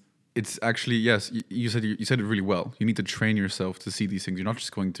 And it's actually, yes, you said it really well. You need to train yourself to see these things. You're not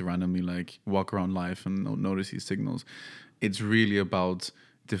just going to randomly like walk around life and notice these signals. It's really about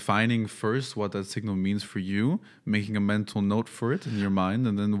defining first what that signal means for you, making a mental note for it in your mind,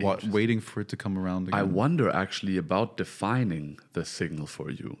 and then waiting for it to come around again. I wonder actually about defining the signal for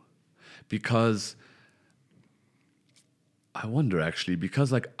you. Because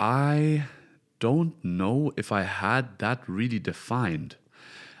like, I don't know if I had that really defined.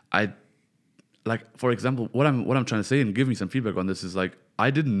 like, for example, what I'm trying to say, and give me some feedback on this, is like,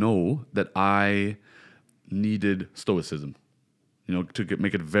 I didn't know that I needed stoicism, to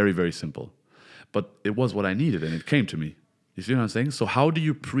make it very, very simple. But it was what I needed, and it came to me. You see what I'm saying? So how do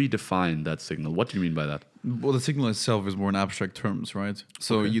you predefine that signal? What do you mean by that? Well, the signal itself is more in abstract terms, right?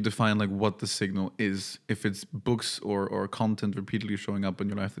 So Okay. you define like what the signal is. If it's books or content repeatedly showing up in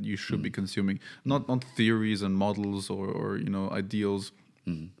your life that you should be consuming, not theories and models or ideals,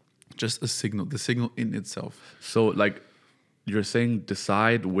 just a signal. The signal in itself. So, like, you're saying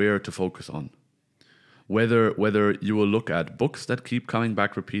decide where to focus on. Whether you will look at books that keep coming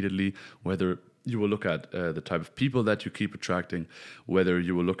back repeatedly, whether you will look at the type of people that you keep attracting, whether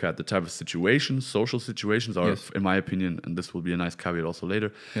you will look at the type of situations, social situations are, Yes. in my opinion, and this will be a nice caveat also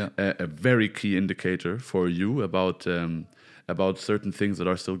later, Yeah. a very key indicator for you about certain things that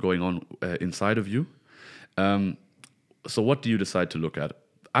are still going on inside of you. So what do you decide to look at?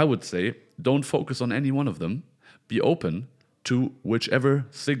 I would say don't focus on any one of them. Be open to whichever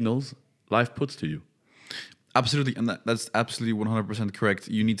signals life puts to you. Absolutely, and that's absolutely 100% correct.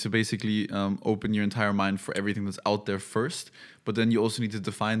 You need to basically open your entire mind for everything that's out there first, but then you also need to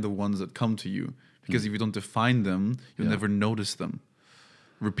define the ones that come to you. Because if you don't define them, you'll never notice them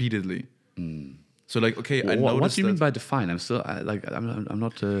repeatedly. So, like, okay, I noticed. What do you mean that- by define? I'm still I'm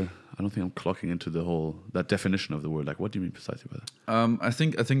not. I don't think I'm clocking into that definition of the word. Like, what do you mean precisely by that? I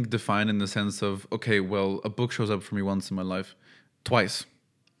think define in the sense of, okay, well, a book shows up for me once in my life, twice.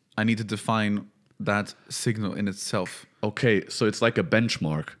 I need to define that signal in itself. Okay, so it's like a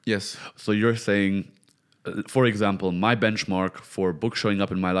benchmark. Yes. So you're saying, for example, my benchmark for book showing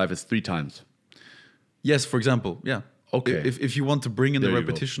up in my life is 3 times. Yes, for example, yeah. Okay. If you want to bring in There the you go.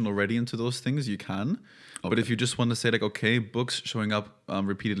 repetition already into those things, you can. But if you just want to say like, okay, books showing up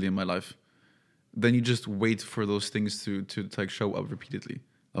repeatedly in my life, then you just wait for those things to like show up repeatedly.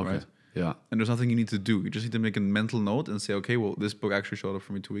 Okay. Right? Yeah. And there's nothing you need to do. You just need to make a mental note and say, okay, well, this book actually showed up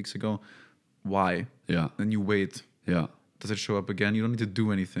for me 2 weeks ago. Why? Yeah. Then you wait. Yeah. Does it show up again? You don't need to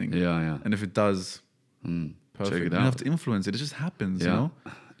do anything. Yeah. And if it does, Check perfect. it You don't out. have to influence it. It just happens, Yeah. you know?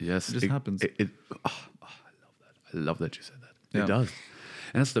 Yes. It just happens. I love that. I love that you said that. Yeah. It does.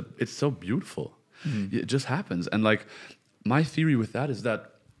 And it's so beautiful. It just happens. And like, my theory with that is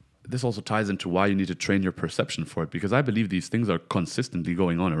that this also ties into why you need to train your perception for it, because I believe these things are consistently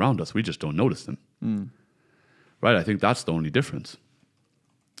going on around us. We just don't notice them. Right? I think that's the only difference.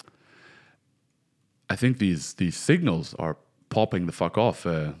 I think these signals are popping the fuck off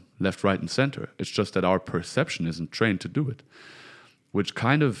left, right, and center. It's just that our perception isn't trained to do it, which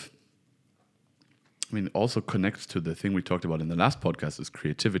kind of, also connects to the thing we talked about in the last podcast, this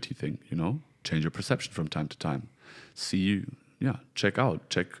creativity thing, change your perception from time to time. Check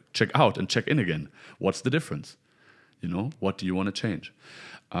out and check in again. What's the difference? What do you want to change?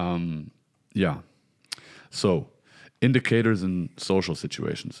 So, indicators in social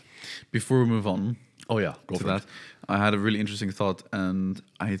situations. Before we move on Oh yeah, go to for that, it. I had a really interesting thought, and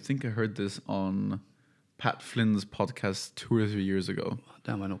I think I heard this on Pat Flynn's podcast 2 or 3 years ago.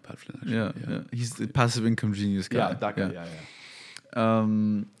 Damn, I know Pat Flynn. Actually. Yeah. He's the passive income genius guy. Yeah, that guy. Yeah.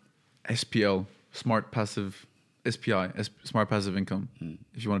 SPL, Smart Passive, SPI, Smart Passive Income.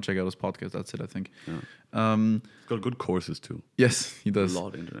 If you want to check out his podcast, that's it, I think. Yeah. He's got good courses too. Yes, he A does.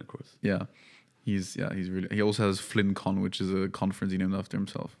 lot of internet courses. Yeah. He's really. He also has FlynnCon, which is a conference he named after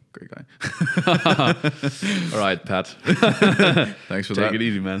himself. Great guy. All right, Pat. Thanks for Take that. it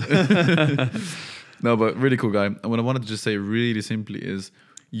easy, man. No, but really cool guy. And what I wanted to just say really simply is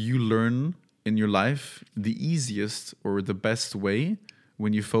you learn in your life the easiest or the best way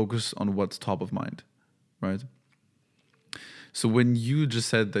when you focus on what's top of mind, right? So when you just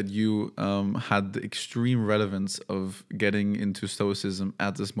said that you had the extreme relevance of getting into Stoicism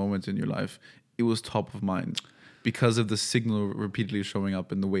at this moment in your life, it was top of mind because of the signal repeatedly showing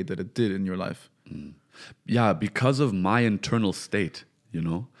up in the way that it did in your life. Yeah, because of my internal state,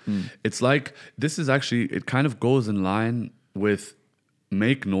 It's like, this is actually, it kind of goes in line with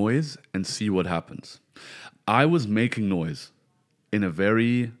make noise and see what happens. I was making noise in a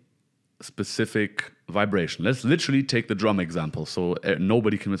very specific vibration. Let's literally take the drum example so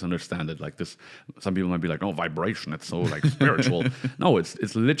nobody can misunderstand it like this. Some people might be like, oh, vibration, it's so like spiritual. No,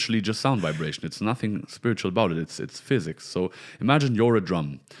 it's literally just sound vibration. It's nothing spiritual about it. It's physics. So imagine you're a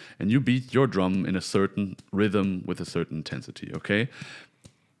drum and you beat your drum in a certain rhythm with a certain intensity, okay?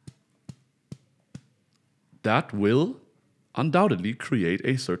 That will undoubtedly create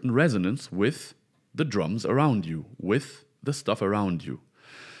a certain resonance with the drums around you, with the stuff around you.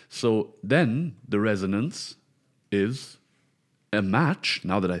 So then the resonance is a match,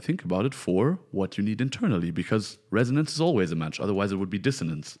 now that I think about it, for what you need internally, because resonance is always a match. Otherwise, it would be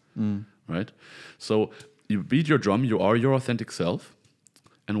dissonance, right? So you beat your drum, you are your authentic self,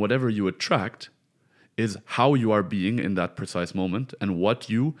 and whatever you attract is how you are being in that precise moment and what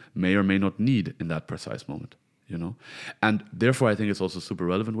you may or may not need in that precise moment, you know? And therefore, I think it's also super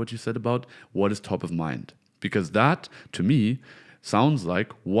relevant what you said about what is top of mind. Because that, to me, sounds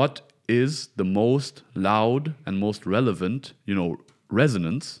like what is the most loud and most relevant, you know,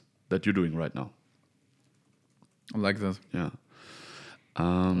 resonance that you're doing right now. I like that. Yeah.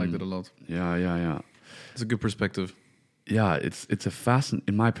 I like that a lot. Yeah. It's a good perspective. Yeah, it's a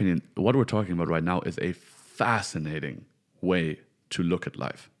in my opinion, what we're talking about right now is a fascinating way to look at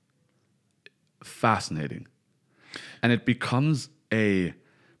life. Fascinating. And it becomes a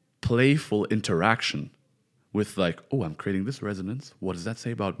playful interaction with like, oh, I'm creating this resonance. What does that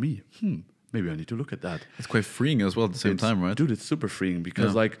say about me? Maybe I need to look at that. It's quite freeing as well at the same time, right? Dude, it's super freeing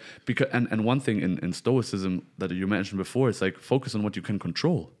because and one thing in Stoicism that you mentioned before, it's like focus on what you can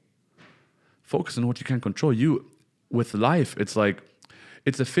control. Focus on what you can control. With life, it's like,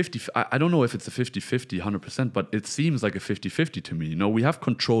 it's a 50, I don't know if it's a 50-50, 100%, but it seems like a 50-50 to me. You know, we have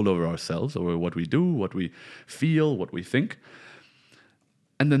control over ourselves, over what we do, what we feel, what we think.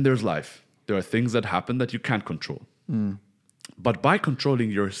 And then there's life. There are things that happen that you can't control. But by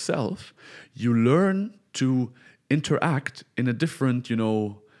controlling yourself, you learn to interact in a different, you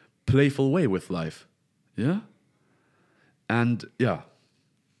know, playful way with life. Yeah? And yeah,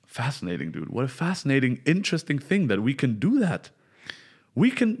 fascinating, dude. What a fascinating, interesting thing that we can do that. We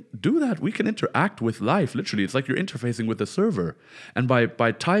can do that. We can interact with life. Literally, it's like you're interfacing with a server. And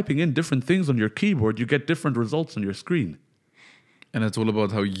by typing in different things on your keyboard, you get different results on your screen. And it's all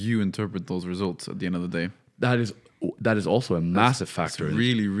about how you interpret those results at the end of the day. That is also a massive factor. It's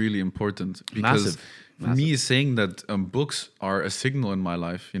really, really important. Because Massive. me saying that books are a signal in my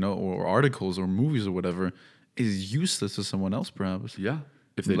life, you know, or articles or movies or whatever, is useless to someone else, perhaps. Yeah.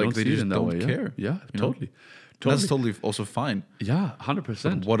 If they Like, don't they see it just in that don't way. care, Yeah, you know? totally. That's totally also fine. Yeah,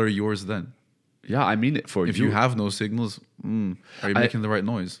 100%. But what are yours then? Yeah, I mean, for If you have no signals, are you making the right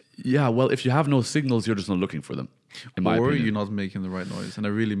noise? Yeah, well, if you have no signals, you're just not looking for them. In my Or opinion. you're not making the right noise. And I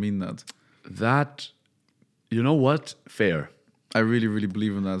really mean that. That, you know what? Fair. I really, really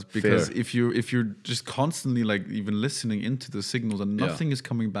believe in that. Because Fair. if you're just constantly like even listening into the signals and Yeah. nothing is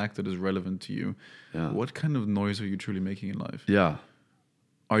coming back that is relevant to you, Yeah. what kind of noise are you truly making in life? Yeah.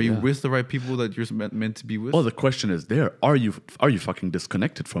 Are you Yeah. with the right people that you're meant to be with? Well, the question is there: Are you fucking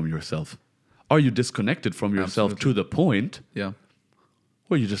disconnected from yourself? Are you disconnected from yourself Absolutely. to the point Yeah.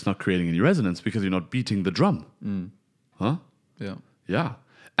 where you're just not creating any resonance because you're not beating the drum? Huh? Yeah. Yeah.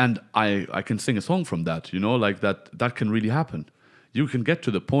 And I can sing a song from that, you know, like that can really happen. You can get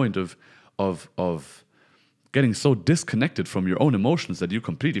to the point of getting so disconnected from your own emotions that you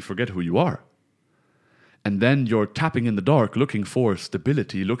completely forget who you are. And then you're tapping in the dark, looking for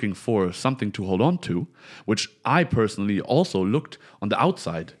stability, looking for something to hold on to, which I personally also looked on the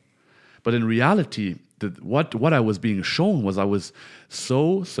outside. But in reality, what I was being shown was I was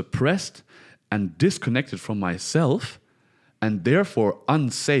so suppressed and disconnected from myself, and therefore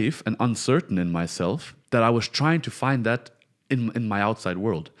unsafe and uncertain in myself, that I was trying to find that in my outside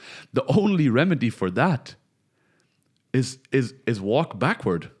world. The only remedy for that is walk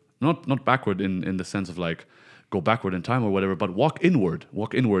backward. Not backward in the sense of like go backward in time or whatever, but walk inward.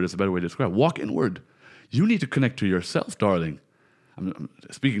 Walk inward is a better way to describe it. Walk inward. You need to connect to yourself, darling. I'm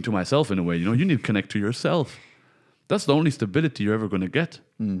speaking to myself in a way, you know, you need to connect to yourself. That's the only stability you're ever going to get.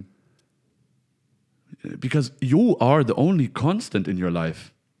 Because you are the only constant in your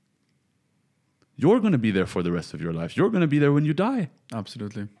life. You're going to be there for the rest of your life. You're going to be there when you die.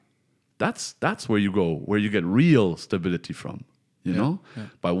 Absolutely. That's where you go, where you get real stability from. You know,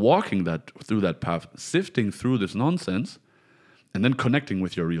 by walking through that path, sifting through this nonsense, and then connecting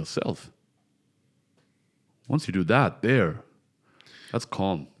with your real self. Once you do that, that's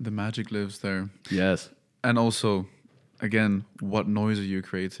calm. The magic lives there. Yes. And also, again, what noise are you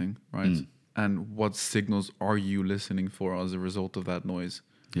creating, right? And what signals are you listening for as a result of that noise?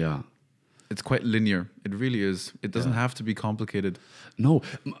 Yeah. It's quite linear. It really is. It doesn't have to be complicated. No.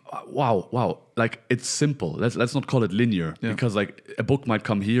 Wow. Like it's simple. Let's not call it linear because like a book might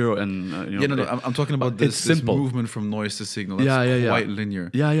come here and you know. No. I'm talking about it's this simple. movement from noise to signal. That's quite linear.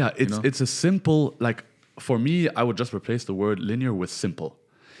 Yeah. It's you know? it's a simple, like for me, I would just replace the word linear with simple,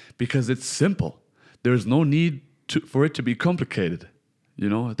 because it's simple. There's no need for it to be complicated. You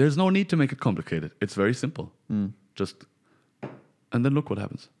know, there's no need to make it complicated. It's very simple. Just and then look what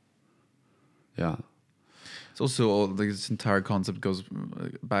happens. Yeah. It's also all this entire concept goes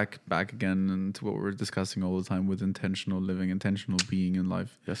back again into what we're discussing all the time with intentional living, intentional being in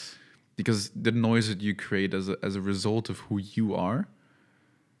life. Yes. Because the noise that you create as a result of who you are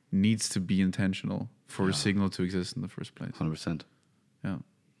needs to be intentional for a signal to exist in the first place. 100%. Yeah.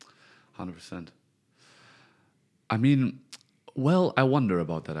 100%. I mean, well, I wonder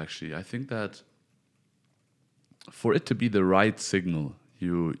about that actually. I think that for it to be the right signal,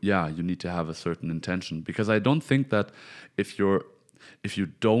 you need to have a certain intention, because I don't think that if you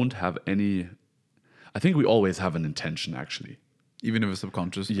don't have any, I think we always have an intention actually. Even if it's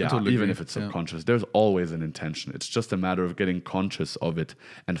subconscious. I Yeah, totally even agree. if it's subconscious, there's always an intention. It's just a matter of getting conscious of it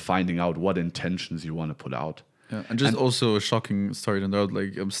and finding out what intentions you want to put out. Yeah. And just also a shocking story to note,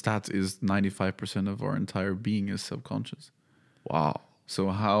 like stat is 95% of our entire being is subconscious. Wow. So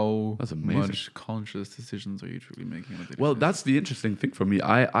how That's amazing. much conscious decisions are you truly making on a daily Well, basis? that's the interesting thing for me.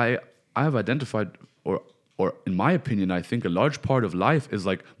 I have identified, or in my opinion, I think a large part of life is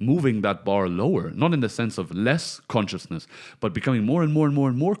like moving that bar lower, not in the sense of less consciousness, but becoming more and more and more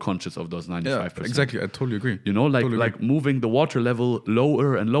and more conscious of those 95%. Yeah, exactly. I totally agree. You know, like Totally like agree. moving the water level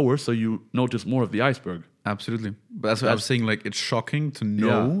lower and lower, so you notice more of the iceberg. Absolutely. But that's what I was saying. Like, it's shocking to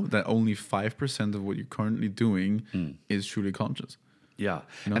know that only 5% of what you're currently doing is truly conscious. Yeah,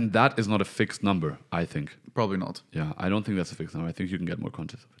 and that is not a fixed number, I think. Probably not. Yeah, I don't think that's a fixed number. I think you can get more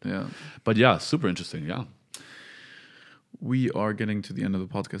conscious of it. Yeah. But yeah, super interesting. Yeah, We are getting to the end of the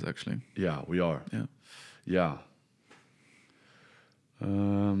podcast, actually. yeah, we are. Yeah. Yeah.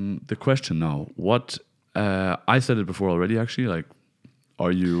 The question now, what I said it before already. Actually, like,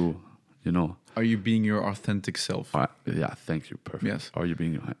 are you, you know? Are you being your authentic self? Yeah, thank you. Perfect. Yes. Are you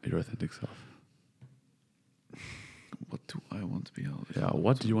being your authentic self? What do I want to be held? Yeah.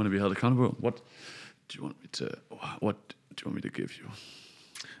 What do you want to be held accountable? What do you want me to? What do you want me to give you?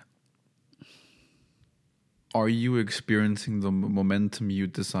 Are you experiencing the momentum you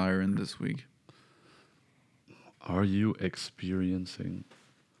desire in this week? Are you experiencing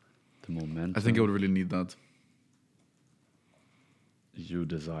the momentum? I think I would really need that. You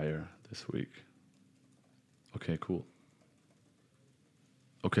desire this week. Okay, cool.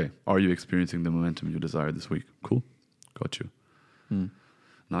 Okay, are you experiencing the momentum you desire this week? Cool, got you.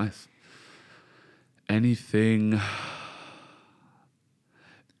 Nice. Anything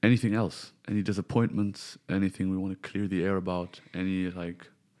else? Any disappointments? Anything we want to clear the air about? Any like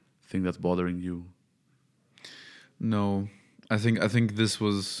thing that's bothering you? No, I think this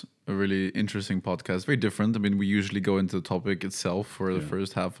was a really interesting podcast. Very different. I mean, we usually go into the topic itself for the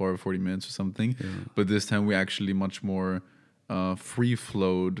first half hour, 40 minutes or something. Yeah. But this time we actually much more free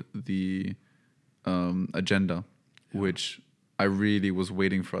flowed the agenda, which I really was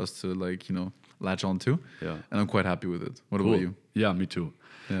waiting for us to latch onto. Yeah. And I'm quite happy with it. What Cool. about you? Yeah, me too.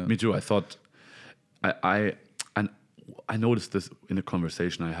 Yeah. Me too. I thought, I noticed this in a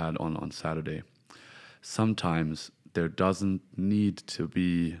conversation I had on Saturday. Sometimes there doesn't need to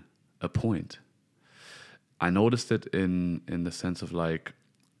be a point. I noticed it in the sense of like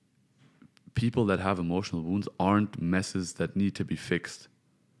people that have emotional wounds aren't messes that need to be fixed.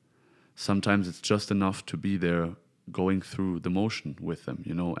 Sometimes it's just enough to be there going through the motion with them,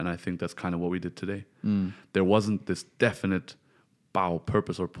 you know, and I think that's kind of what we did today. There wasn't this definite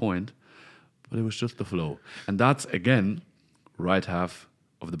purpose or point, but it was just the flow. And that's, again, right half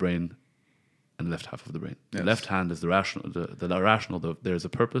of the brain and left half of the brain. Yes. The left hand is the rational, the rational, there's a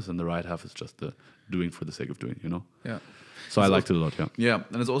purpose, and the right half is just the doing for the sake of doing, you know? Yeah. So I liked it a lot, yeah. Yeah,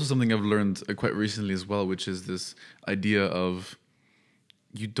 and it's also something I've learned quite recently as well, which is this idea of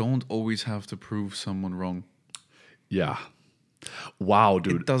you don't always have to prove someone wrong. Yeah. Wow,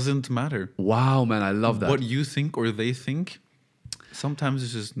 dude. It doesn't matter. Wow, man, I love that. What you think or they think, sometimes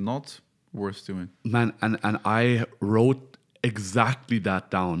it's just not worth doing. Man, and I wrote exactly that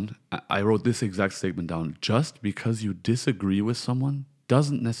down. I wrote this exact statement down. Just because you disagree with someone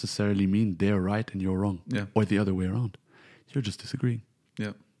doesn't necessarily mean they're right and you're wrong. Yeah. Or the other way around. You're just disagreeing.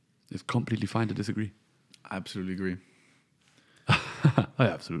 Yeah, It's completely fine to disagree. I absolutely agree. I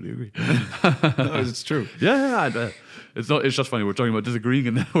absolutely agree. No, it's true. Yeah. It's just funny. We're talking about disagreeing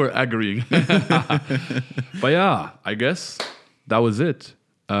and then we're agreeing. But yeah, I guess that was it.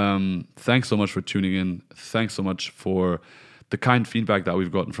 Thanks so much for tuning in. Thanks so much for the kind feedback that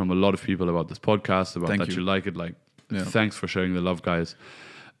we've gotten from a lot of people about this podcast, about Thank that you. you like it. Like, Yeah. Thanks for sharing the love, guys.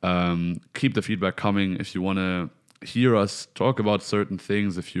 Keep the feedback coming. If you want to hear us talk about certain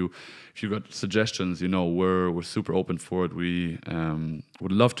things, if you got suggestions, you know, we're super open for it. We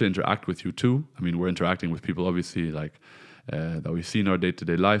would love to interact with you too. I mean, we're interacting with people obviously like that we see in our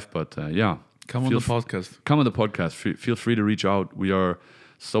day-to-day life, but yeah, Come on the podcast. come on the podcast. Feel free to reach out. We are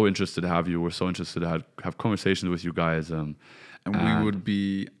so interested to have you. We're so interested to have conversations with you guys. And we would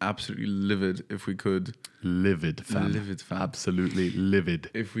be absolutely livid if we could livid, fam. Livid, fam. Absolutely livid.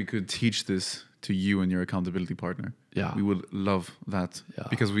 teach this to you and your accountability partner. Yeah. We would love that Yeah.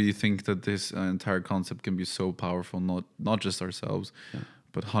 because we think that this entire concept can be so powerful, not just ourselves,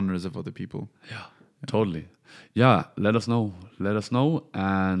 but hundreds of other people. Yeah, totally. Yeah, let us know. Let us know.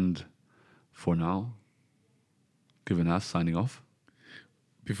 And for now, Given Us signing off.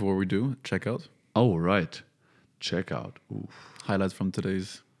 Before we do, check out Oh, right. Check out. Oof. highlights from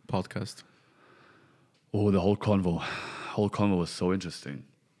today's podcast. Oh, the whole convo. Whole convo was so interesting.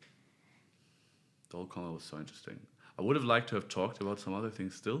 The whole convo was so interesting. I would have liked to have talked about some other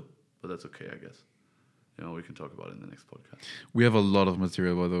things still, but that's okay, I guess. You know, we can talk about it in the next podcast. We have a lot of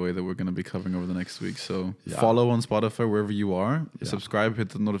material, by the way, that we're going to be covering over the next week. So Yeah. follow on Spotify wherever you are. Yeah. Subscribe, hit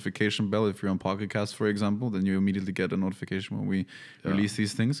the notification bell. If you're on Pocket Cast, for example, then you immediately get a notification when we release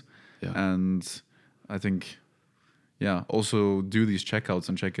these things. Yeah. And I think, also do these checkouts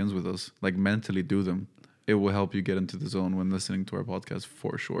and check-ins with us. Like mentally do them. It will help you get into the zone when listening to our podcast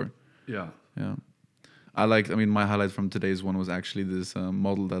for sure. Yeah. Yeah. My highlight from today's one was actually this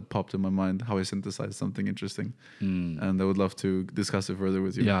model that popped in my mind, how I synthesized something interesting. And I would love to discuss it further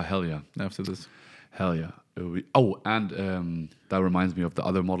with you Yeah, hell yeah. after this. Hell yeah. And that reminds me of the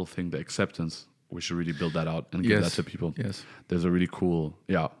other model thing, the acceptance. We should really build that out and give that to people. Yes. There's a really cool,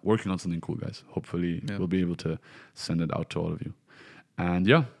 working on something cool, guys. Hopefully we'll be able to send it out to all of you. And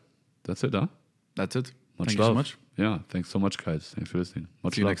that's it, huh? That's it. Much Thank love. you so much. Yeah, thanks so much, guys. Thanks for listening.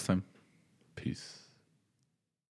 Much See you love. next time. Peace.